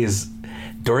 Dory is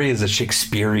a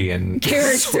Shakespearean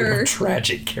character, sort of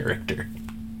tragic character.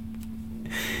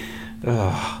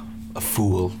 Oh, a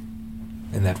fool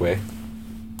in that way.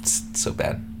 It's so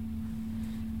bad.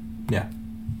 Yeah.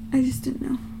 I just didn't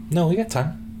know. No, we got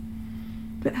time.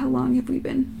 But how long have we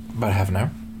been? About half an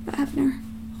hour. About half an hour.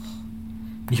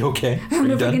 You okay? I don't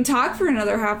know if we can talk for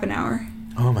another half an hour.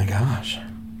 Oh my gosh.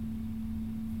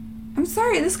 I'm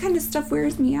sorry, this kind of stuff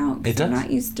wears me out. It does? I'm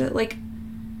not used to, like...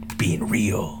 being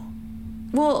real.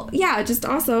 Well, yeah, just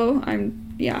also, I'm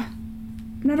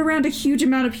not around a huge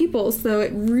amount of people, so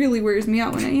it really wears me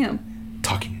out when I am.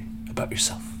 Talking about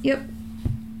yourself. Yep.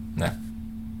 Yeah.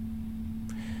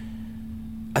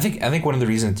 I think one of the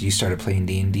reasons you started playing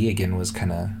D&D again was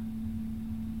kind of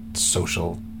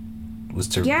social. Was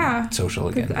to social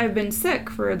again. I've been sick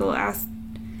for the last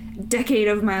decade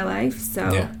of my life,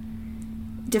 so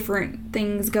different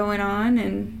things going on,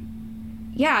 and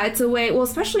it's a way, well,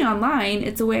 especially online,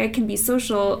 it's a way I can be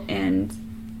social and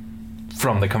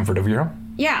from the comfort of your home.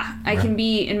 I can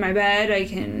be in my bed, I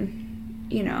can,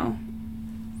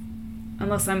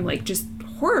 unless I'm like just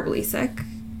horribly sick,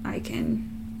 I can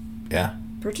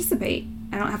participate.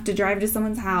 I don't have to drive to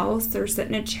someone's house or sit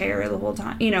in a chair the whole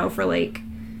time, for like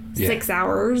 6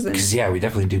 hours. Because we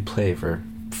definitely do play for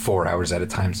 4 hours at a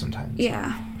time sometimes.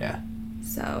 Yeah.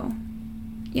 So,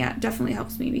 it definitely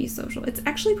helps me be social. It's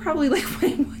actually probably like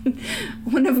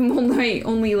one of my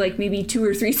only like maybe 2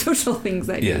 or 3 social things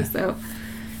I do. So,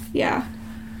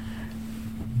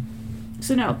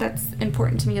 So no, that's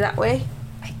important to me that way.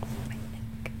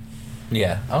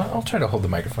 Yeah, I'll try to hold the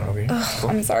microphone over here. Cool.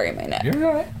 I'm sorry, my neck. You're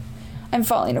all right. I'm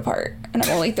falling apart, and I'm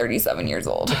only 37 years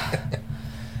old.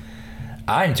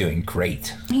 I'm doing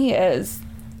great. He is.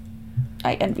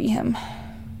 I envy him.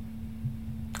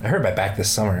 I hurt my back this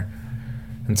summer,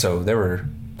 and so there were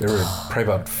probably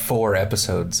about 4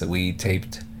 episodes that we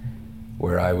taped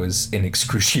where I was in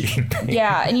excruciating pain.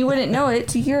 Yeah, and you wouldn't know it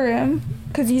to hear him,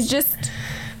 because he's just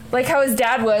like how his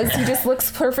dad was. He just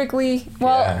looks perfectly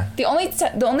well. The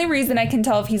only reason I can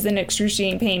tell if he's in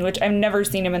excruciating pain, which I've never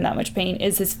seen him in that much pain,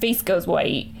 is his face goes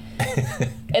white.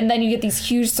 And then you get these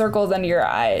huge circles under your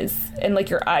eyes, and like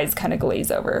your eyes kind of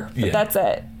glaze over. But that's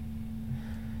it.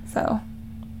 So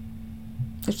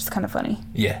it's just kind of funny.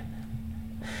 Yeah.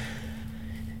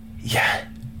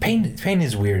 Pain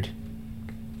is weird.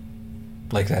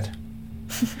 Like that.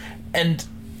 And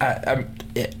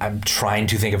I'm trying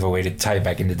to think of a way to tie it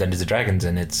back into Dungeons and Dragons,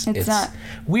 and it's not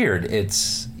weird.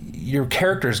 It's your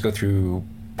characters go through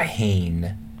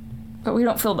pain, but we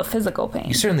don't feel the physical pain.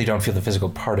 You certainly don't feel the physical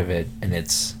part of it, and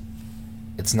it's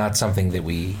not something that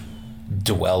we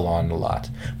dwell on a lot.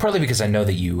 Partly because I know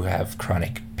that you have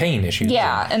chronic pain issues.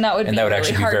 Yeah, and that would really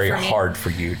actually be very hard for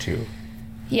you to.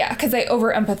 Yeah, because I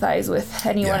over empathize with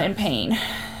anyone in pain.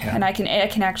 And I can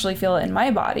actually feel it in my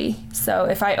body. So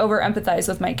if I over empathize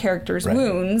with my character's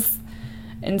wounds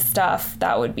and stuff,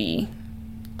 that would be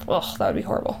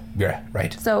horrible. Yeah,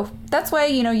 right. So that's why,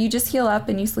 you just heal up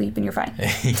and you sleep and you're fine.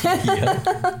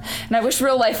 And I wish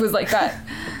real life was like that.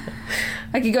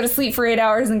 I could go to sleep for 8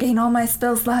 hours and gain all my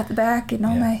spell slots back and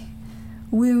all my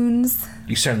wounds.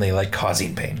 You certainly like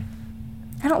causing pain.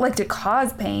 I don't like to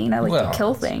cause pain. I like to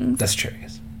kill things. That's true, I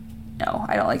guess. No,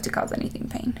 I don't like to cause anything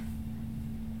pain.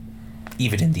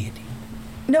 Even in D&D?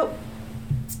 Nope.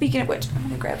 Speaking of which, I'm going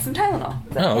to grab some Tylenol.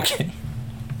 Okay.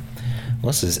 Well,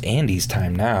 this is Andy's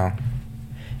time now.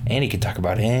 Andy can talk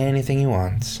about anything he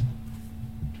wants.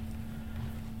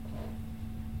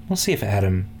 We'll see if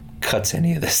Adam cuts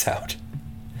any of this out.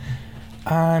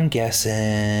 I'm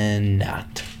guessing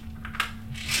not.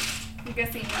 You're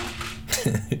guessing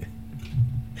no?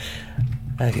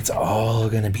 I think it's all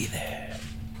going to be there.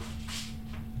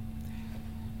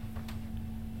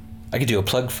 I could do a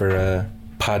plug for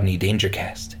Podney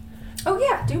Dangercast. Oh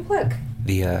yeah, do a plug.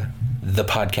 The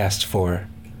podcast for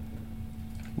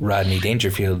Rodney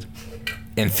Dangerfield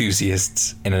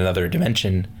enthusiasts in another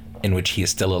dimension in which he is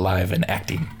still alive and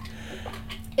acting.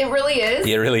 It really is?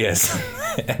 It really is.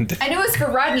 And I knew it was for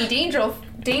Rodney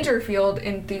Dangerfield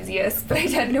enthusiasts, but I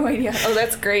had no idea. Oh,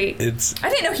 that's great. I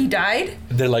didn't know he died.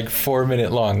 They're like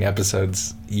 4-minute long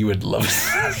episodes. You would love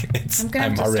it. I'm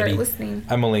going to have to start listening.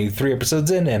 I'm only 3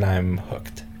 episodes in and I'm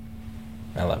hooked.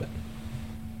 I love it.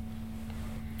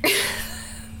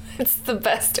 It's the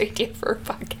best idea for a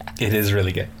podcast. It is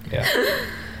really good. Yeah.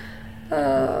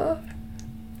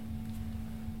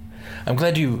 I'm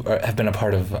glad you have been a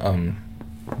part of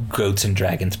Goats and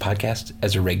Dragons podcast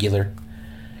as a regular,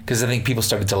 because I think people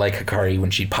started to like Hikari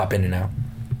when she'd pop in and out.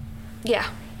 Yeah,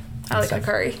 I like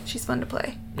Hikari. She's fun to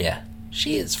play. Yeah,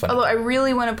 she is fun. Although I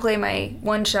really want to play my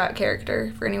one-shot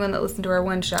character for anyone that listened to our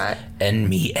one-shot.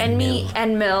 Enmil.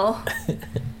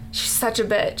 She's such a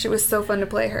bitch. It was so fun to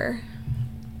play her.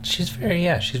 She's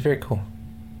very cool.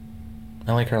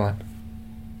 I like her a lot.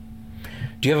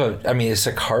 Do you have is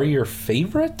Hikari your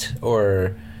favorite,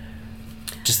 or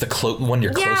just the one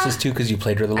you're closest to because you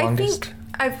played her the longest? I think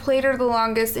I've played her the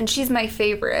longest, and she's my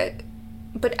favorite.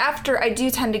 But I do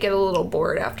tend to get a little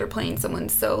bored after playing someone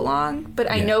so long,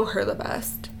 but I know her the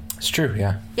best. It's true,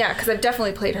 yeah. Yeah, because I've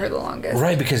definitely played her the longest.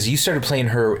 Right, because you started playing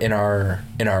her in our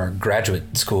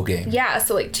graduate school game. Yeah,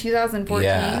 so like 2014.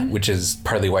 Yeah, which is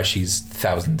partly why she's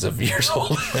thousands of years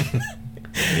old.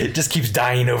 It just keeps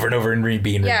dying over and over and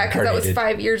being yeah, because that was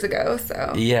 5 years ago.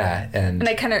 So yeah, and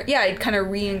I kind of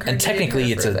reincarnated. And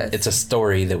technically, it's a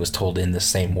story that was told in the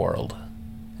same world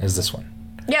as this one.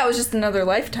 Yeah, it was just another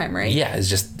lifetime, right? Yeah, it's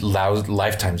just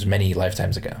many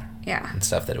lifetimes ago. Yeah, and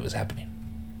stuff that it was happening.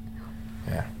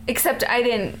 Yeah. Except I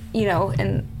didn't,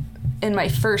 in my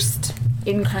first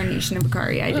incarnation of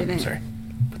Akari, I didn't. Sorry.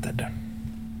 Put that down.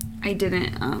 I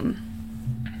didn't,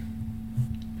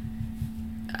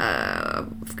 I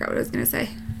forgot what I was going to say.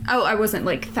 Oh, I wasn't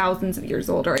like thousands of years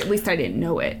old, or at least I didn't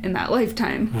know it in that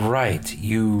lifetime. Right.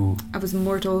 I was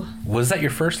mortal. Was that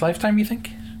your first lifetime, you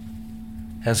think?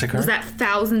 As Akari? Was that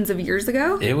thousands of years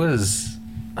ago? It was.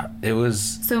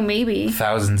 So maybe.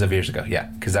 Thousands of years ago, yeah.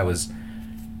 Because that was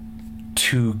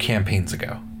 2 campaigns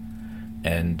ago.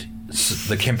 And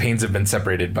the campaigns have been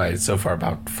separated by, so far,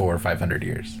 about 400 or 500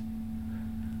 years.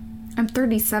 I'm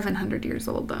 3,700 years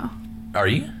old, though. Are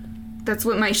you? That's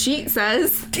what my sheet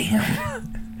says. Damn.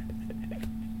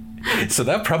 So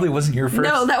that probably wasn't your first.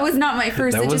 No, that was not my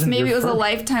first. It just maybe it was a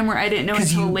lifetime where I didn't know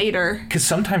until later. Because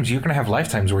sometimes you're going to have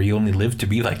lifetimes where you only live to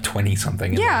be like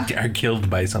 20-something and are killed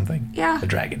by something. Yeah. A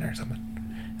dragon or something.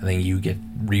 And then you get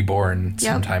reborn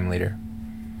sometime later.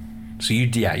 So you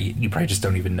probably just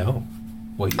don't even know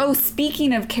what you... Oh,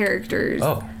 speaking of characters.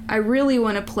 Oh. I really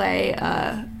want to play,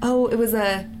 it was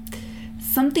a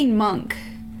something monk.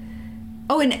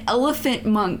 Oh, an elephant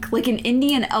monk. Like an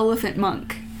Indian elephant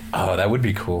monk. Oh, that would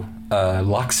be cool.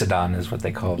 Loxodon is what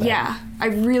they call that. Yeah, I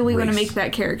really want to make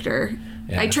that character.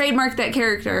 Yeah. I trademarked that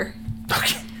character.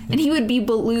 Okay. And he would be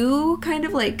blue, kind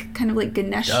of like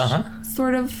Ganesh,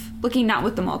 sort of looking, not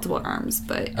with the multiple arms,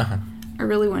 but I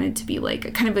really wanted to be like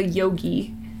a kind of a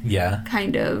yogi. Yeah.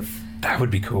 Kind of. That would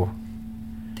be cool.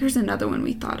 There's another one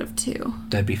we thought of too.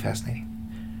 That'd be fascinating.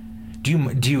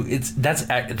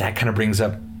 That kind of brings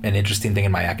up an interesting thing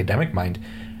in my academic mind.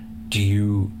 Do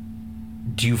you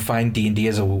find D&D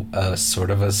as a sort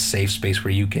of a safe space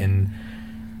where you can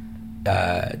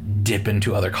dip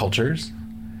into other cultures?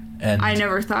 And I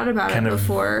never thought about it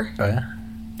before. Oh yeah?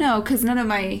 No, because none of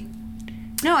my...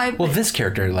 No, Well, this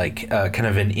character, like, kind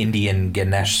of an Indian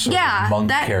Ganesh sort of monk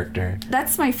character.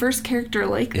 That's my first character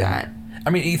like that.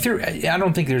 I mean, I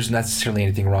don't think there's necessarily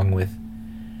anything wrong with...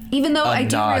 Even though I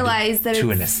do realize that to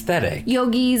an aesthetic.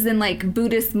 Yogis and, like,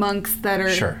 Buddhist monks that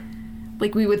are... Sure.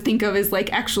 Like we would think of as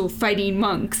like actual fighting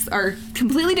monks are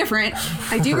completely different.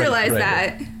 I do realize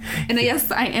that. And yes,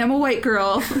 I am a white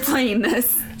girl playing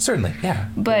this. Certainly, yeah.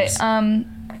 But I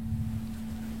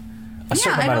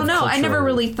don't know. I never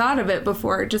really thought of it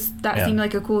before. Just that seemed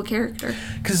like a cool character.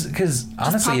 Because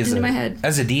honestly, as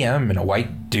a DM and a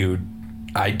white dude,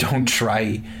 I don't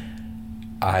try.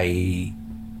 I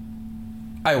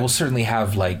will certainly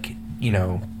have like,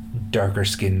 darker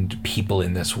skinned people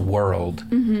in this world.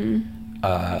 Mm-hmm.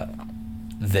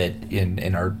 That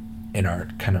in our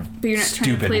kind of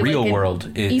stupid real like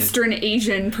world Eastern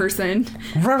Asian person,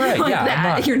 right? Like yeah,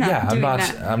 that.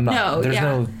 I'm not. No, there's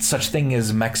no such thing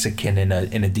as Mexican in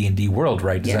a D&D world,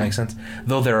 right? Does that make sense?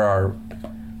 Though there are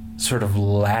sort of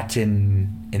Latin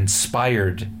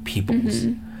inspired peoples.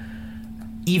 Mm-hmm.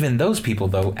 Even those people,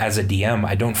 though, as a DM,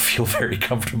 I don't feel very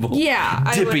comfortable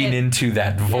dipping into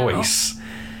that voice.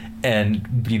 And,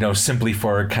 simply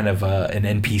for kind of an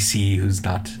NPC who's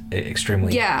not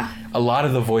extremely... Yeah. A lot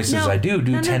of the voices I do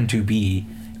tend to be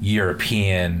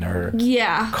European or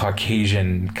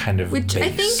Caucasian kind of Which based. I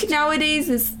think nowadays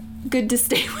is good to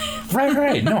stay with.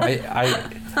 Right. No,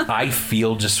 I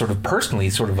feel just sort of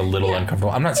personally sort of a little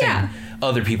uncomfortable. I'm not saying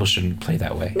other people shouldn't play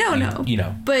that way.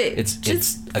 No. But it's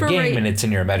a game and it's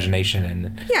in your imagination.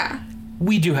 And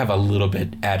we do have a little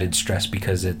bit added stress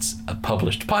because it's a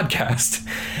published podcast.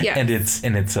 Yeah. And it's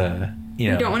a, we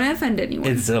don't want to offend anyone.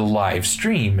 It's a live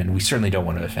stream and we certainly don't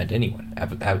want to offend anyone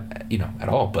at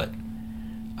all. But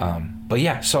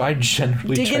yeah, so I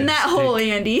generally dig in that hole,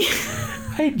 Andy.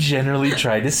 I generally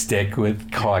try to stick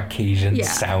with Caucasian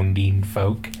sounding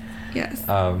folk. Yes.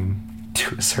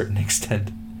 To a certain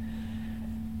extent.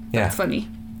 Yeah. That's funny.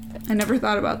 I never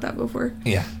thought about that before.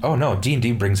 Yeah. Oh no,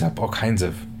 D&D brings up all kinds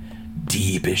of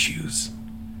deep issues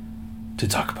to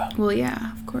talk about. Well,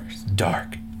 yeah, of course.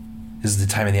 Dark. This is the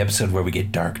time in the episode where we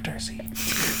get dark, Darcy.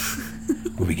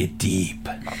 Where we get deep.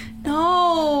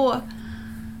 No.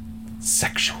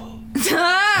 Sexual.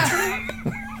 That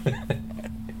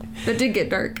did get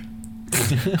dark.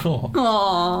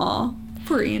 Aww.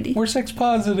 Poor Andy. We're sex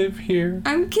positive here.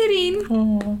 I'm kidding.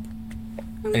 Aww.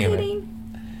 I'm kidding.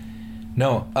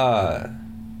 No,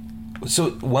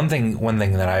 so one thing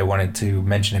that I wanted to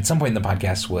mention at some point in the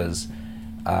podcast was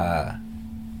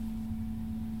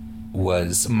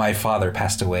my father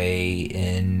passed away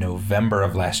in November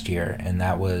of last year, and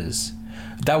that was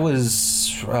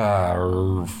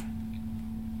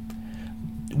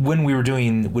when we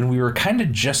were kind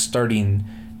of just starting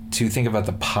to think about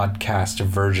the podcast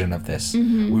version of this.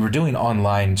 Mm-hmm. We were doing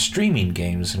online streaming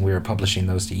games, and we were publishing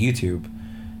those to YouTube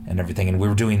and everything, and we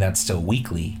were doing that still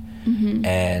weekly. Mm-hmm.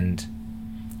 And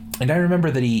I remember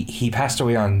that he passed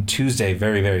away on Tuesday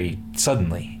very, very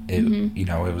suddenly. It, you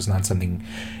know, it was not something...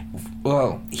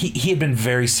 Well, he had been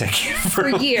very sick for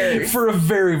years. For a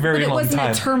very, very long time. But it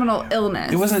wasn't a terminal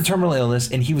illness. It wasn't a terminal illness,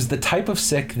 and he was the type of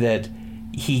sick that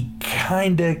he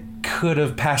kind of could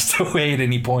have passed away at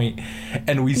any point,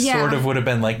 and we sort of would have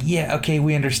been like, yeah, okay,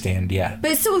 we understand, yeah.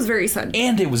 But it still was very sudden.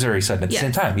 And it was very sudden at the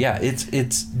same time. Yeah,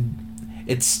 it's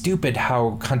stupid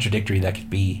how contradictory that could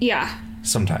be. Yeah.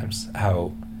 Sometimes.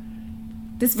 How...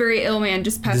 This very ill man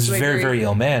just passed away. This very, very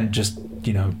ill man just,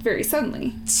 you know... Very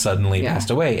suddenly. Passed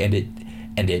away,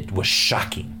 and it was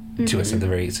shocking to us at the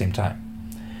very same time.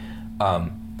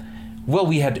 Well,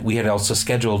 we had also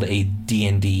scheduled a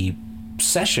D&D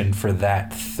session for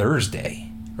that Thursday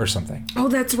or something. Oh,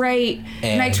 that's right.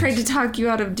 And I tried to talk you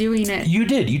out of doing it. You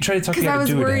did. You tried to talk me out of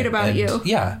doing it. Because I was worried about you.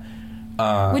 Yeah.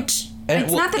 Which,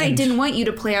 it's not that I didn't want you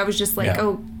to play. I was just like,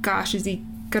 oh, gosh, is he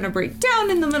going to break down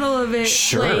in the middle of it?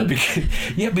 Sure. Like,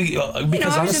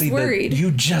 because honestly, you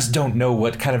just don't know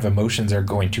what kind of emotions are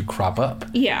going to crop up.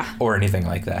 Yeah. Or anything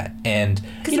like that. And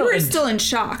because we're still in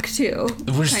shock, too.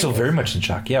 We're still very much in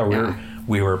shock. Yeah,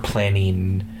 we were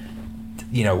planning...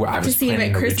 You know, I was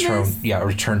planning a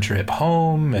return trip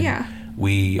home, and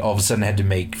we all of a sudden had to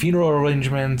make funeral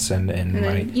arrangements, and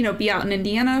then, be out in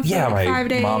Indiana for 5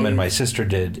 days. My mom and my sister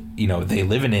did. You know, they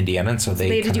live in Indiana, and so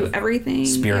they had to do everything.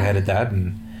 Spearheaded that,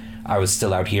 and I was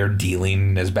still out here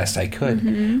dealing as best I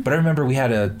could. But I remember we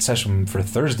had a session for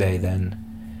Thursday then,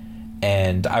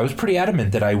 and I was pretty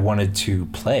adamant that I wanted to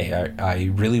play.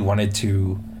 I really wanted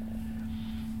to,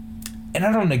 and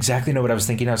I don't exactly know what I was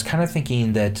thinking. I was kind of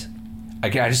thinking that. I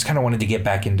just kind of wanted to get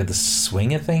back into the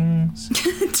swing of things.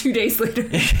 2 days later.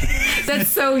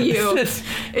 That's so you.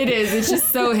 It is. It's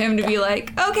just so him to be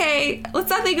like, okay,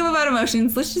 let's not think about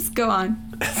emotions. Let's just go on.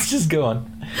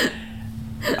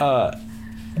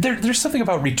 There's something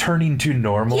about returning to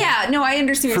normal. Yeah, no, I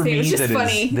understand what you're saying. It's just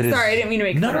funny. Sorry, I didn't mean to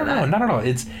make fun of that. No, not at all.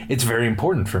 It's very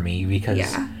important for me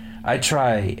because I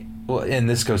try, well, and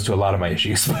this goes to a lot of my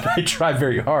issues, but I try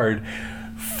very hard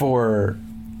for...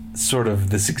 sort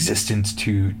of this existence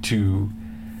to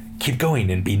keep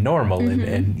going and be normal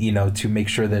and you know, to make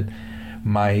sure that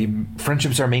my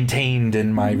friendships are maintained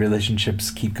and my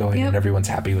relationships keep going and everyone's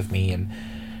happy with me,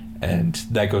 and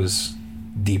that goes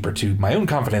deeper to my own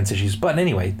confidence issues. But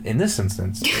anyway, in this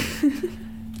instance,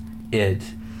 it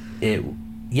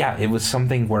was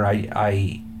something where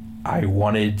I'd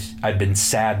been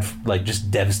sad, like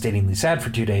just devastatingly sad for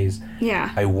 2 days.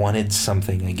 Yeah. I wanted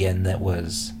something again that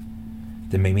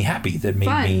made me happy, that made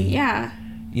me,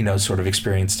 you know, sort of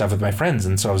experience stuff with my friends.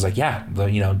 And so I was like, I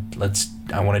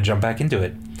want to jump back into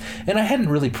it. And I hadn't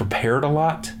really prepared a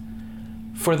lot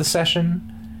for the session,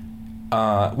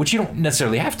 which you don't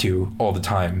necessarily have to all the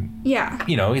time. Yeah.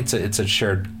 You know, it's a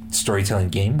shared storytelling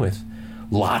game with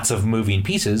lots of moving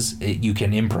pieces. You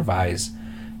can improvise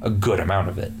a good amount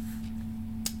of it.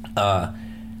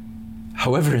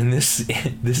 However, in this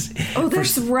oh,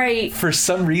 that's right. For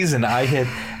some reason, I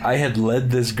had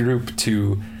led this group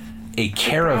to a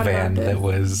caravan that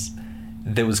was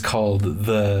called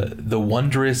the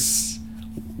Wondrous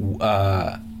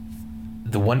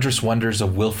Wonders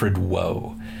of Wilfred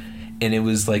Woe, and it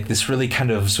was like this really kind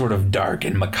of sort of dark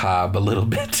and macabre, a little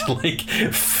bit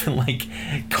like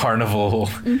carnival.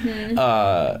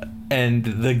 And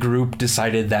the group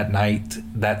decided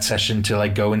that session to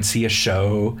like go and see a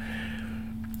show.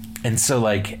 And so,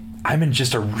 like, I'm in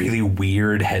just a really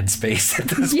weird headspace at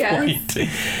this point.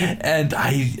 And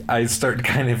I start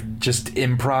kind of just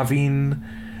improvising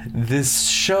this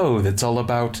show that's all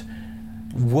about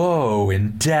woe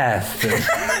and death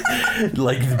and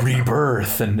like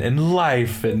rebirth and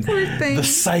life and the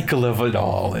cycle of it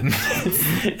all and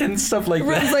stuff like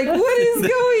that. It's like, what is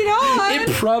going on? It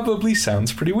probably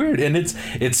sounds pretty weird. And it's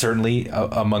certainly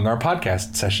among our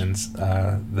podcast sessions,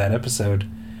 that episode.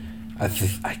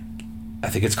 I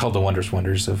think it's called The Wondrous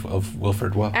Wonders of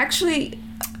Wilfred Woe. Actually,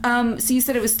 so you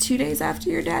said it was 2 days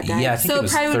after your dad died? Yeah, I think it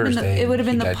was Thursday. It would have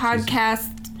been the podcast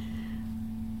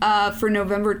for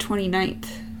November 29th.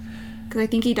 Because I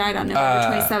think he died on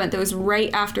November 27th. It was right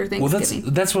after Thanksgiving.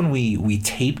 Well, that's when we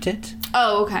taped it.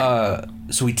 Oh, okay.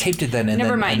 So we taped it then, and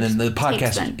then the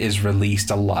podcast is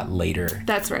released a lot later.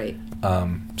 That's right.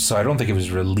 So I don't think it was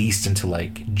released until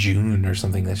like June or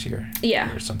something this year.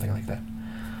 Yeah. Or something like that.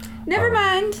 Never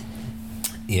mind.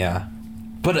 Yeah,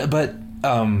 but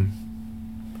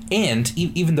and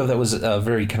even though that was a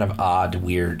very kind of odd,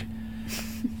 weird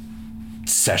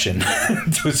session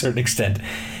to a certain extent,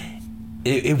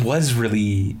 it was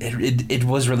really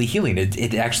healing.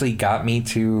 It actually got me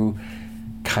to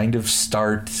kind of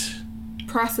start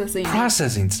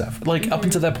processing stuff. Like up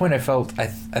until that point, I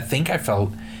think I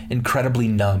felt incredibly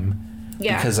numb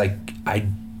because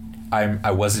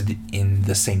I wasn't in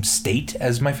the same state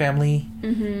as my family.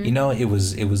 You know, it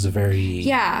was a very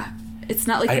It's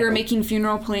not like you were making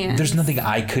funeral plans. There's nothing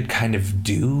I could kind of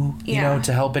do, you know,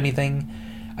 to help anything.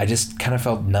 I just kind of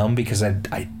felt numb because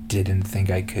I didn't think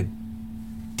I could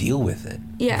deal with it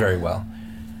very well.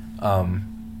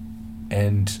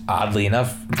 And oddly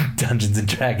enough, Dungeons and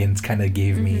Dragons kind of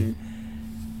gave me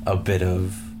a bit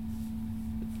of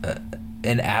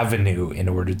an avenue in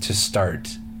order to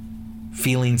start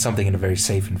feeling something in a very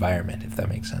safe environment, if that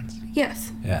makes sense.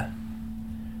 Yes. Yeah.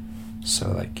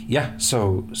 So like,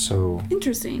 so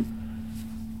interesting.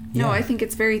 Yeah. No, I think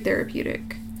it's very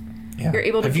therapeutic. Yeah. You're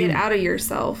able to get out of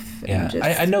yourself. Yeah. And just...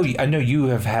 I know you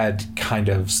have had kind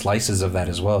of slices of that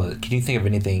as well. Can you think of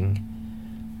anything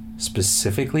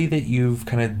specifically that you've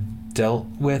kind of dealt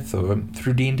with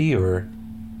through D&D, or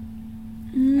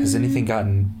has anything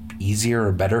gotten easier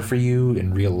or better for you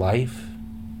in real life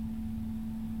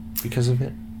because of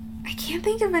it? I can't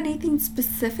think of anything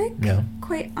specific,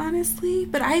 quite honestly,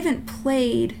 but I haven't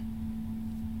played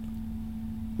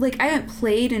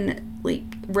in like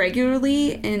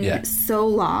regularly in so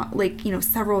long, like, you know,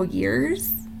 several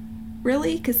years,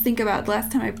 really, because think about the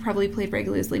last time I probably played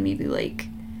regularly maybe like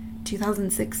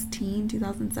 2016,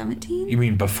 2017. You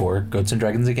mean before Goats and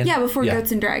Dragons again? Yeah, before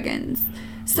Goats and Dragons.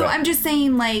 So I'm just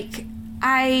saying, like,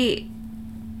 I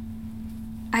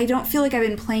don't feel like I've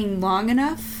been playing long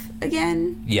enough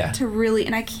again to really,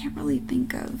 and I can't really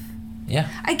think of.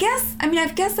 I guess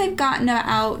I've gotten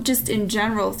out just in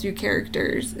general through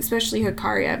characters, especially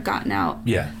Hikari. I've gotten out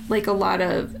like a lot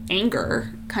of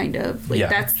anger, kind of like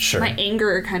that's my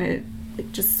anger, kind of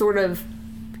like just sort of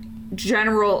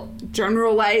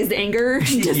generalized anger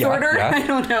disorder. I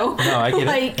don't know. No, I get it.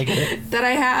 I get it. That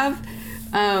I have.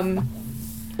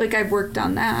 Like I've worked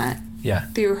on that.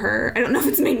 Through her. I don't know if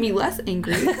it's made me less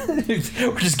angry.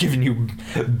 We're just giving you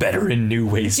better and new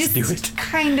ways to do it.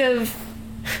 Kind of.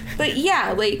 But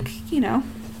yeah, like, you know,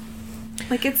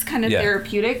 like it's kind of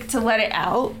therapeutic to let it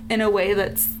out in a way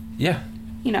that's, you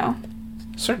know.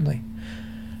 Certainly.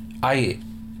 And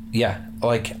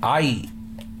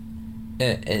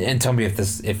tell me if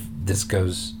this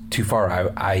goes too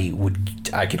far. I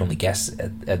could only guess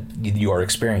at your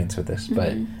experience with this,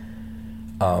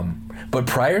 but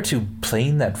prior to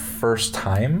playing that first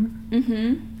time,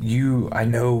 I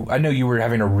know you were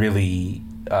having a really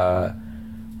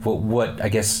what I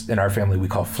guess in our family we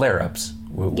call flare-ups,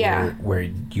 where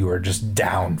you are just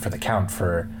down for the count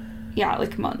for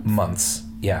like months.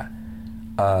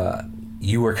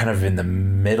 You were kind of in the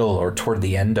middle or toward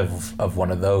the end of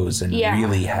one of those, and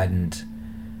really hadn't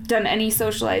done any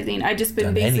socializing. I just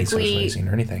been basically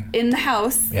or anything in the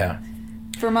house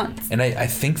for months. And I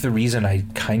think the reason I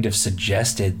kind of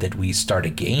suggested that we start a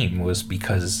game was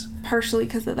partially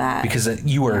because of that, because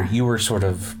you were sort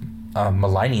of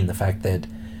maligning the fact that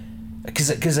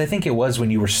because I think it was when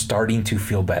you were starting to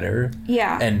feel better.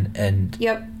 And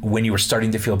when you were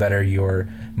starting to feel better, your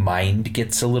mind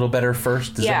gets a little better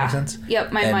first. Does that make sense?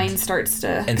 My mind starts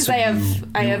to, because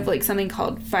I have like something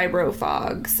called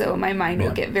fibrofog, so my mind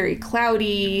will get very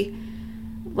cloudy.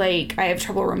 Like I have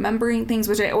trouble remembering things,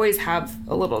 which I always have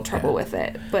a little trouble with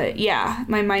it. But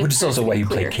my mind. Which is also why you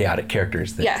play chaotic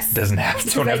characters that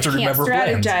don't have to remember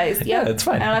strategize. plans. That's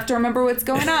fine. I don't have to remember what's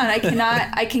going on.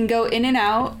 I can go in and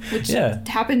out, which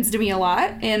happens to me a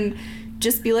lot, and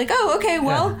just be like, oh, okay,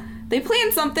 well, they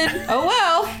planned something. Oh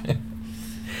well.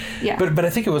 But I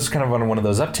think it was kind of on one of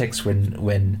those upticks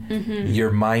when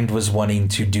your mind was wanting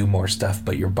to do more stuff,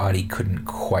 but your body couldn't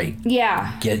quite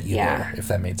get you there, if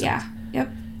that made sense.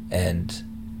 And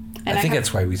I think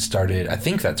that's why we started. I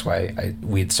think that's why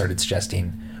we had started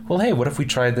suggesting, well, hey, what if we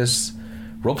tried this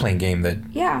role-playing game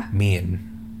that me and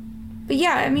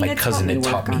my cousin had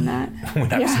taught me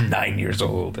when I was 9 years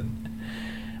old, and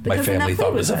my family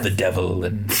thought was of the devil.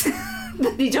 And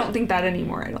you don't think that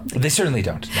anymore, I don't think. They certainly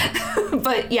don't. No.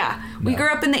 But we grew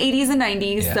up in the 80s and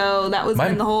 90s, so that was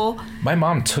when the whole... My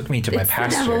mom took me to my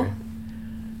pastor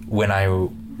when I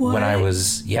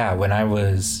was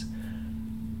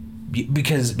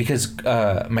because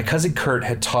my cousin Kurt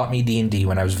had taught me D&D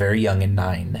when I was very young, in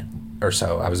 9 or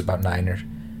so. I was about 9 or...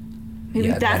 Maybe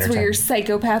that's where your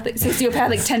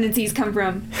sociopathic tendencies come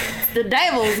from. It's the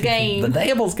devil's game. The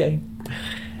devil's game.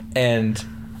 And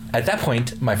at that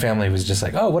point, my family was just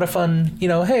like, oh, what a fun,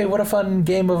 what a fun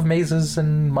game of mazes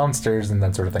and monsters and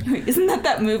that sort of thing. Isn't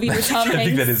that movie with Tom Hanks? I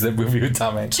think that is a movie with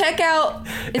Tom Hanks. Check out,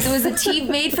 it was a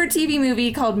made-for-TV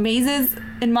movie called Mazes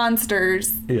and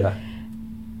Monsters.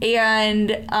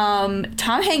 and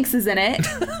Tom Hanks is in it.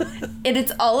 And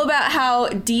it's all about how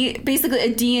basically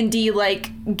a D&D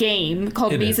like game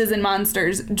called Mazes and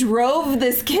Monsters drove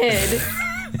this kid.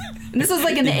 And this was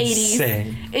like in the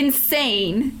 80s.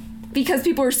 Insane. Because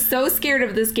people were so scared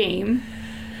of this game.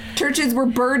 Churches were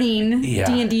burning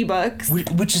D&D books.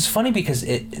 Which is funny because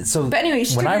But anyway,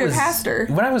 she took me to a pastor.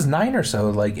 When I was 9 or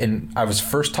so, and I was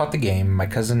first taught the game, my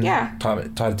cousin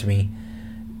taught it to me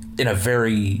in a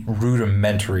very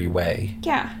rudimentary way.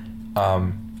 Yeah.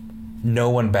 No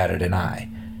one batted an eye.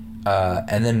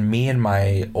 And then me and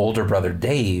my older brother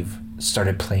Dave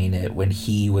started playing it when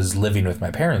he was living with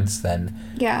my parents then.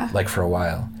 Yeah. Like for a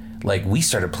while. Like we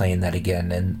started playing that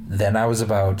again, and then I was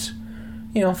about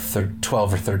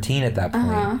 12 or 13 at that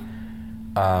point.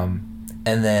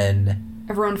 And then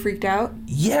everyone freaked out?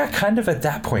 Yeah, kind of at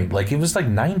that point. Like it was like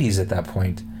 90s at that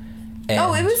point.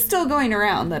 And it was still going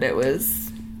around that it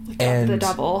was like the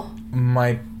double.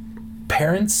 My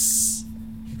parents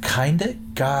kind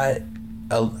of got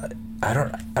I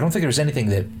don't think there was anything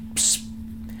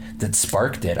that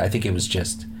sparked it. I think it was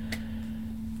just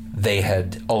they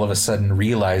had all of a sudden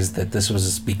realized that this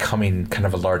was becoming kind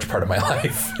of a large part of my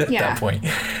life at that point.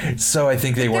 So I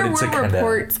think they wanted to kind of... There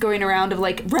were reports going around of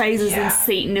like rises in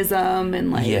Satanism and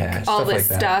like all this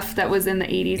stuff that was in the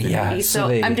 80s and 90s. So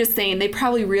I'm just saying they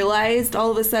probably realized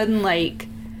all of a sudden like...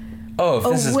 Oh, if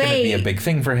this is going to be a big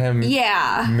thing for him,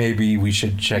 maybe we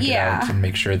should check it out and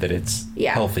make sure that it's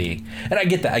healthy. And I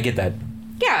get that.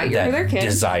 Yeah, you're their kid.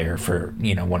 Desire for,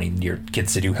 wanting your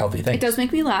kids to do healthy things. It does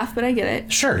make me laugh, but I get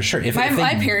it. Sure. If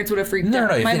my parents would have freaked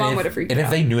out. My mom would have freaked out. And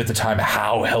if they knew at the time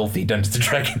how healthy Dungeons &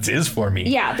 Dragons is for me.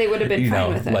 Yeah, they would have been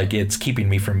fine with it. Like it's keeping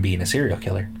me from being a serial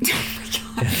killer. Oh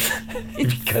my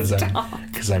God.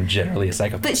 because I'm generally a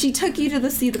psychopath. But she took you to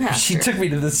see the pastor. She took me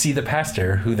to see the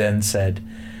pastor, who then said...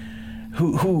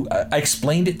 Who I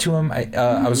explained it to him.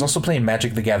 I was also playing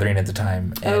Magic the Gathering at the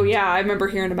time. And I remember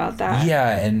hearing about that.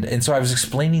 Yeah, and so I was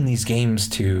explaining these games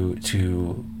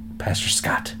to Pastor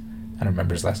Scott. I don't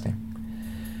remember his last name.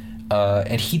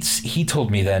 And he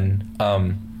told me then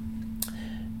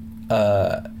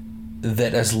that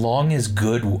as long as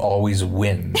good always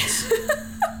wins,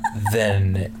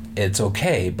 then it's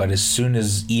okay. But as soon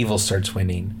as evil starts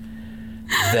winning,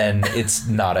 then it's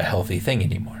not a healthy thing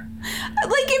anymore.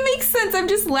 Like, it makes sense. I'm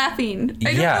just laughing.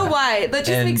 I don't know why. That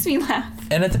just makes me laugh.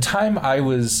 And at the time, I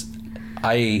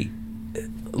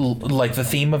like the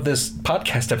theme of this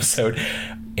podcast episode,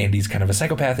 Andy's kind of a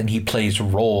psychopath, and he plays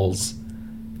roles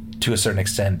to a certain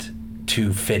extent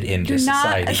to fit into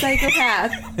society. You're not a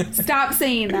psychopath. Stop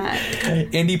saying that.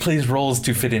 Andy plays roles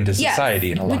to fit into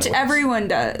society in a lot of ways. Which everyone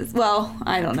does. Well,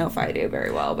 I don't know if I do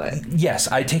very well, but... Yes,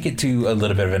 I take it to a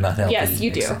little bit of an unhealthy extent. Yes,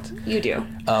 you do. You do.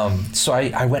 So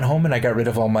I went home and I got rid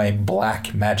of all my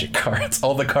black magic cards.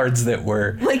 All the cards that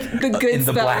were... Like the good in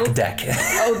the black deck.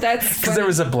 Oh, that's because there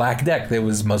was a black deck that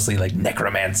was mostly like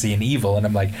necromancy and evil. And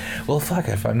I'm like, well, fuck,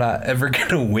 if I'm not ever going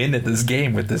to win at this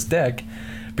game with this deck...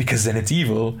 Because then it's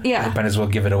evil. Yeah. I might as well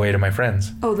give it away to my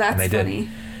friends. Oh, that's funny.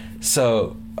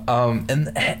 So, and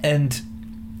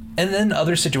then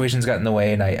other situations got in the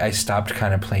way, and I stopped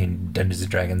kind of playing Dungeons &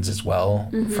 Dragons as well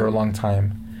for a long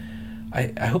time.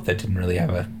 I hope that didn't really have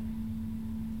a...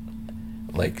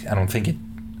 Like, I don't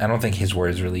think his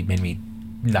words really made me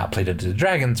not play Dungeons &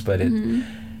 Dragons, but it...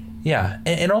 Yeah.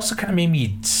 And also kind of made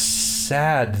me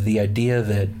sad, the idea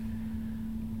that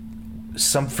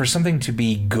for something to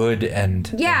be good and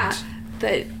that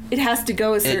it has to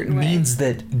go a certain way. It means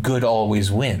that good always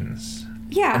wins.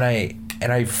 Yeah.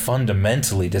 And I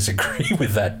fundamentally disagree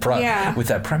with that with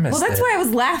that premise. Well, that's why I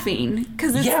was laughing,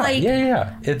 because it's like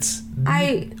it's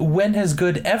when has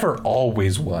good ever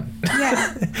always won?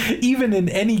 Yeah. Even in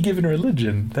any given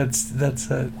religion, that's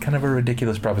a kind of a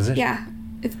ridiculous proposition. Yeah.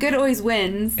 If good always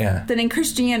wins, then in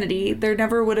Christianity there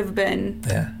never would have been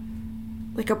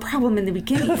like a problem in the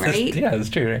beginning, right? Yeah, that's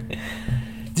true, right?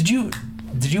 Did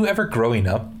you ever growing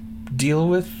up deal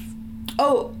with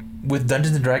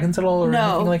Dungeons and Dragons at all or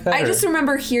anything like that? I just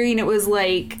remember hearing it was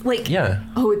like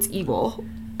it's evil.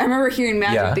 I remember hearing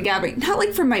Magic the Gathering, not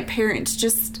like from my parents,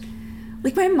 just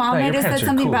like my mom might have said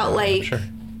something about like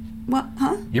what?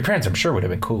 Huh? Your parents, I'm sure, would have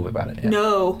been cool about it. Yeah.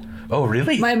 No. Oh,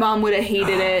 really? My mom would have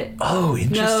hated it. Oh,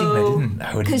 interesting.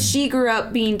 No, because she grew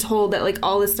up being told that like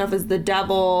all this stuff is the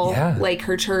devil, like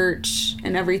her church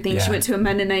and everything. She went to a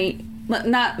Mennonite,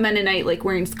 not Mennonite like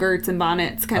wearing skirts and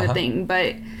bonnets kind of thing,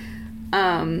 but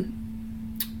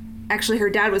actually her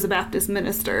dad was a Baptist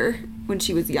minister when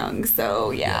she was young,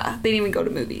 so they didn't even go to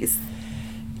movies.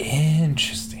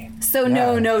 Interesting. So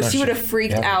no, she would have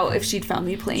freaked out if she'd found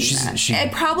me playing that. I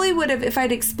probably would have if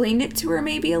I'd explained it to her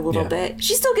maybe a little bit.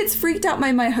 She still gets freaked out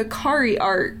by my Hikari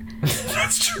art.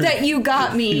 That's true. That you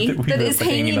got me that is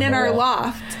hanging in our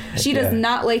loft. She does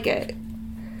not like it.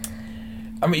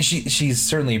 I mean, she's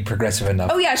certainly progressive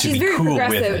enough. Oh yeah, she's very cool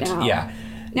progressive with it. now. Yeah.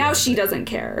 Now she doesn't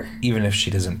care. Even if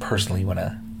she doesn't personally want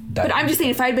to. But I'm just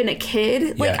saying, if I'd been a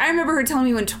kid, like I remember her telling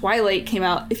me when Twilight came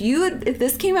out, if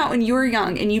this came out when you were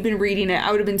young and you'd been reading it, I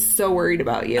would have been so worried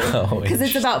about you because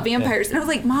it's about vampires. And I was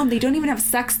like, Mom, they don't even have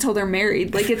sex till they're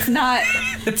married. Like it's not.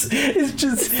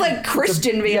 it's like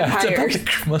Christian vampires. Yeah, it's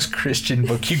about the most Christian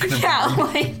book you could have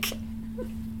read. Like.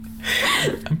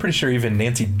 I'm pretty sure even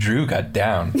Nancy Drew got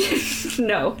down.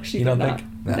 No, she did not. You don't think?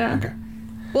 No. Okay.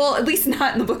 Well, at least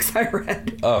not in the books I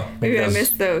read. Oh, maybe I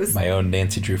missed those. My own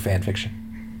Nancy Drew fan fiction.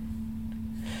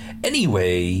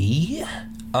 Anyway,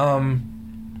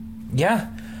 yeah,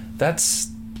 that's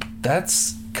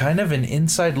kind of an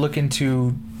inside look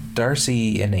into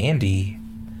Darcy and Andy.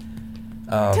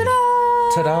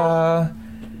 Ta-da!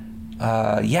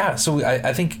 Yeah, so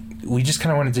I think we just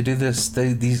kind of wanted to do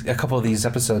a couple of these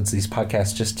episodes, these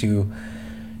podcasts, just to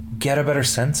get a better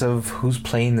sense of who's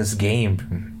playing this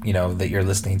game, that you're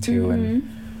listening to, and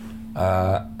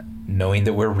knowing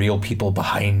that we're real people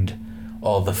behind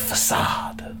all the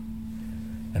facade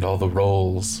and all the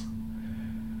roles.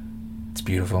 It's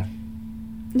beautiful.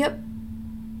 Yep.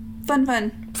 Fun.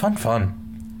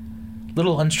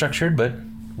 Little unstructured, but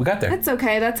we got there. That's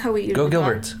okay. That's how we usually go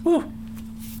Gilbert. Woo.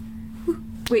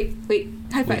 Wait.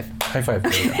 High five. High five.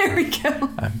 There we go.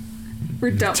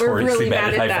 We're done. We're really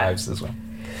bad at high that. Fives as well.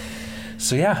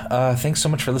 So yeah, thanks so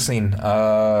much for listening.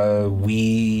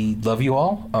 We love you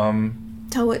all.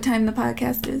 Tell what time the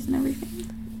podcast is and everything.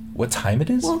 What time it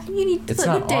is? Well, you need to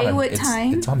tell what day, what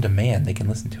time. It's on demand. They can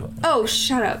listen to it. Oh,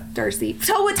 shut up, Darcy.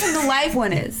 Tell what time the live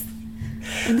one is.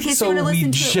 In case you want to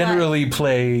listen to it live. We generally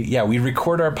play... Yeah, we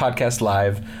record our podcast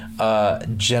live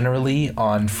generally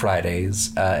on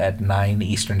Fridays at 9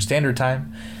 Eastern Standard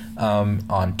Time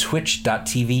on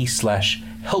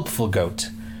twitch.tv/helpfulgoat.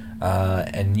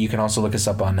 And you can also look us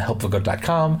up on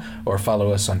helpfulgoat.com or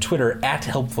follow us on Twitter at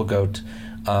helpfulgoat.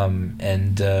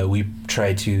 And we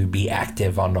try to be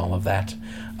active on all of that.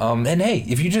 And hey,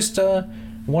 if you just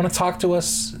want to talk to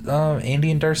us,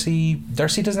 Andy and Darcy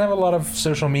doesn't have a lot of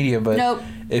social media, but nope,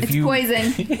 it's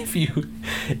poison. If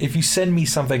you send me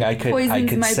something, I could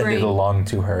send it along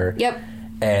to her. Yep.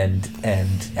 And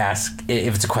ask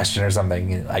if it's a question or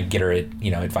something. I get her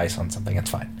advice on something.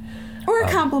 It's fine. Or a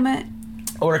compliment.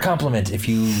 Or a compliment if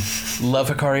you love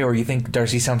Hikari or you think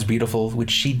Darcy sounds beautiful,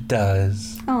 which she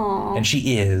does. Aww. And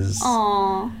she is.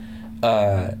 Aww.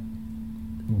 Bleh.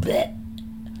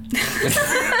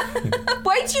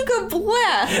 Why'd you go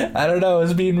bleh? I don't know. I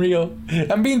was being real.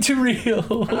 I'm being too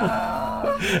real.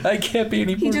 I can't be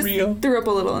any more real. He just threw up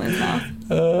a little in his mouth.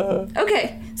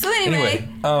 Okay. So anyway,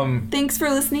 thanks for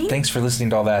listening. Thanks for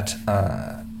listening to all that.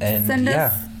 And send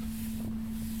us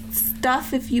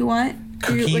stuff if you want.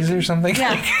 Cookies or something?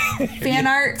 Yeah. Fan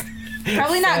art.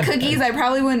 Probably not cookies. I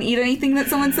probably wouldn't eat anything that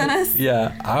someone sent us.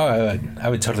 Yeah. I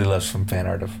would totally love some fan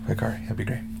art of Hikari. That'd be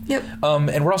great. Yep.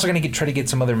 And we're also going to try to get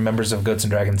some other members of Goats and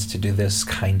Dragons to do this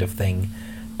kind of thing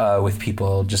with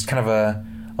people. Just kind of a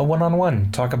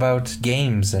one-on-one. Talk about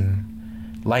games and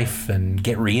life and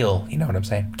get real. You know what I'm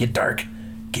saying? Get dark.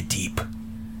 Get deep.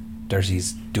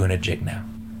 Darcy's doing a jig now.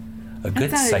 A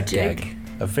good sight gag.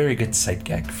 A very good sight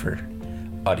gag for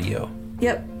audio.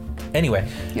 Yep. Anyway.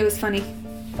 It was funny.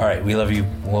 All right. We love you.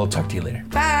 We'll talk to you later.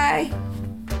 Bye.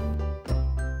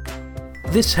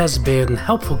 This has been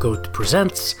Helpful Goat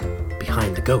Presents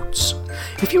Behind the Goats.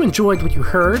 If you enjoyed what you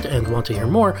heard and want to hear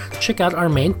more, check out our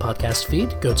main podcast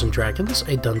feed, Goats and Dragons,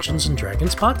 a Dungeons and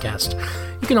Dragons podcast.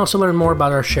 You can also learn more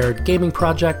about our shared gaming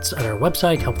projects at our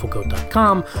website,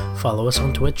 helpfulgoat.com, follow us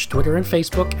on Twitch, Twitter, and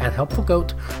Facebook at Helpful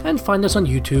Goat, and find us on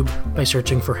YouTube by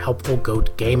searching for Helpful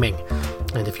Goat Gaming.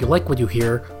 And if you like what you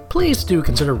hear, please do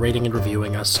consider rating and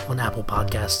reviewing us on Apple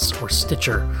Podcasts or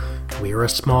Stitcher. We are a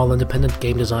small independent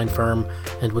game design firm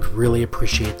and would really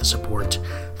appreciate the support.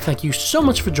 Thank you so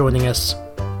much for joining us,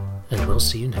 and we'll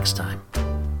see you next time.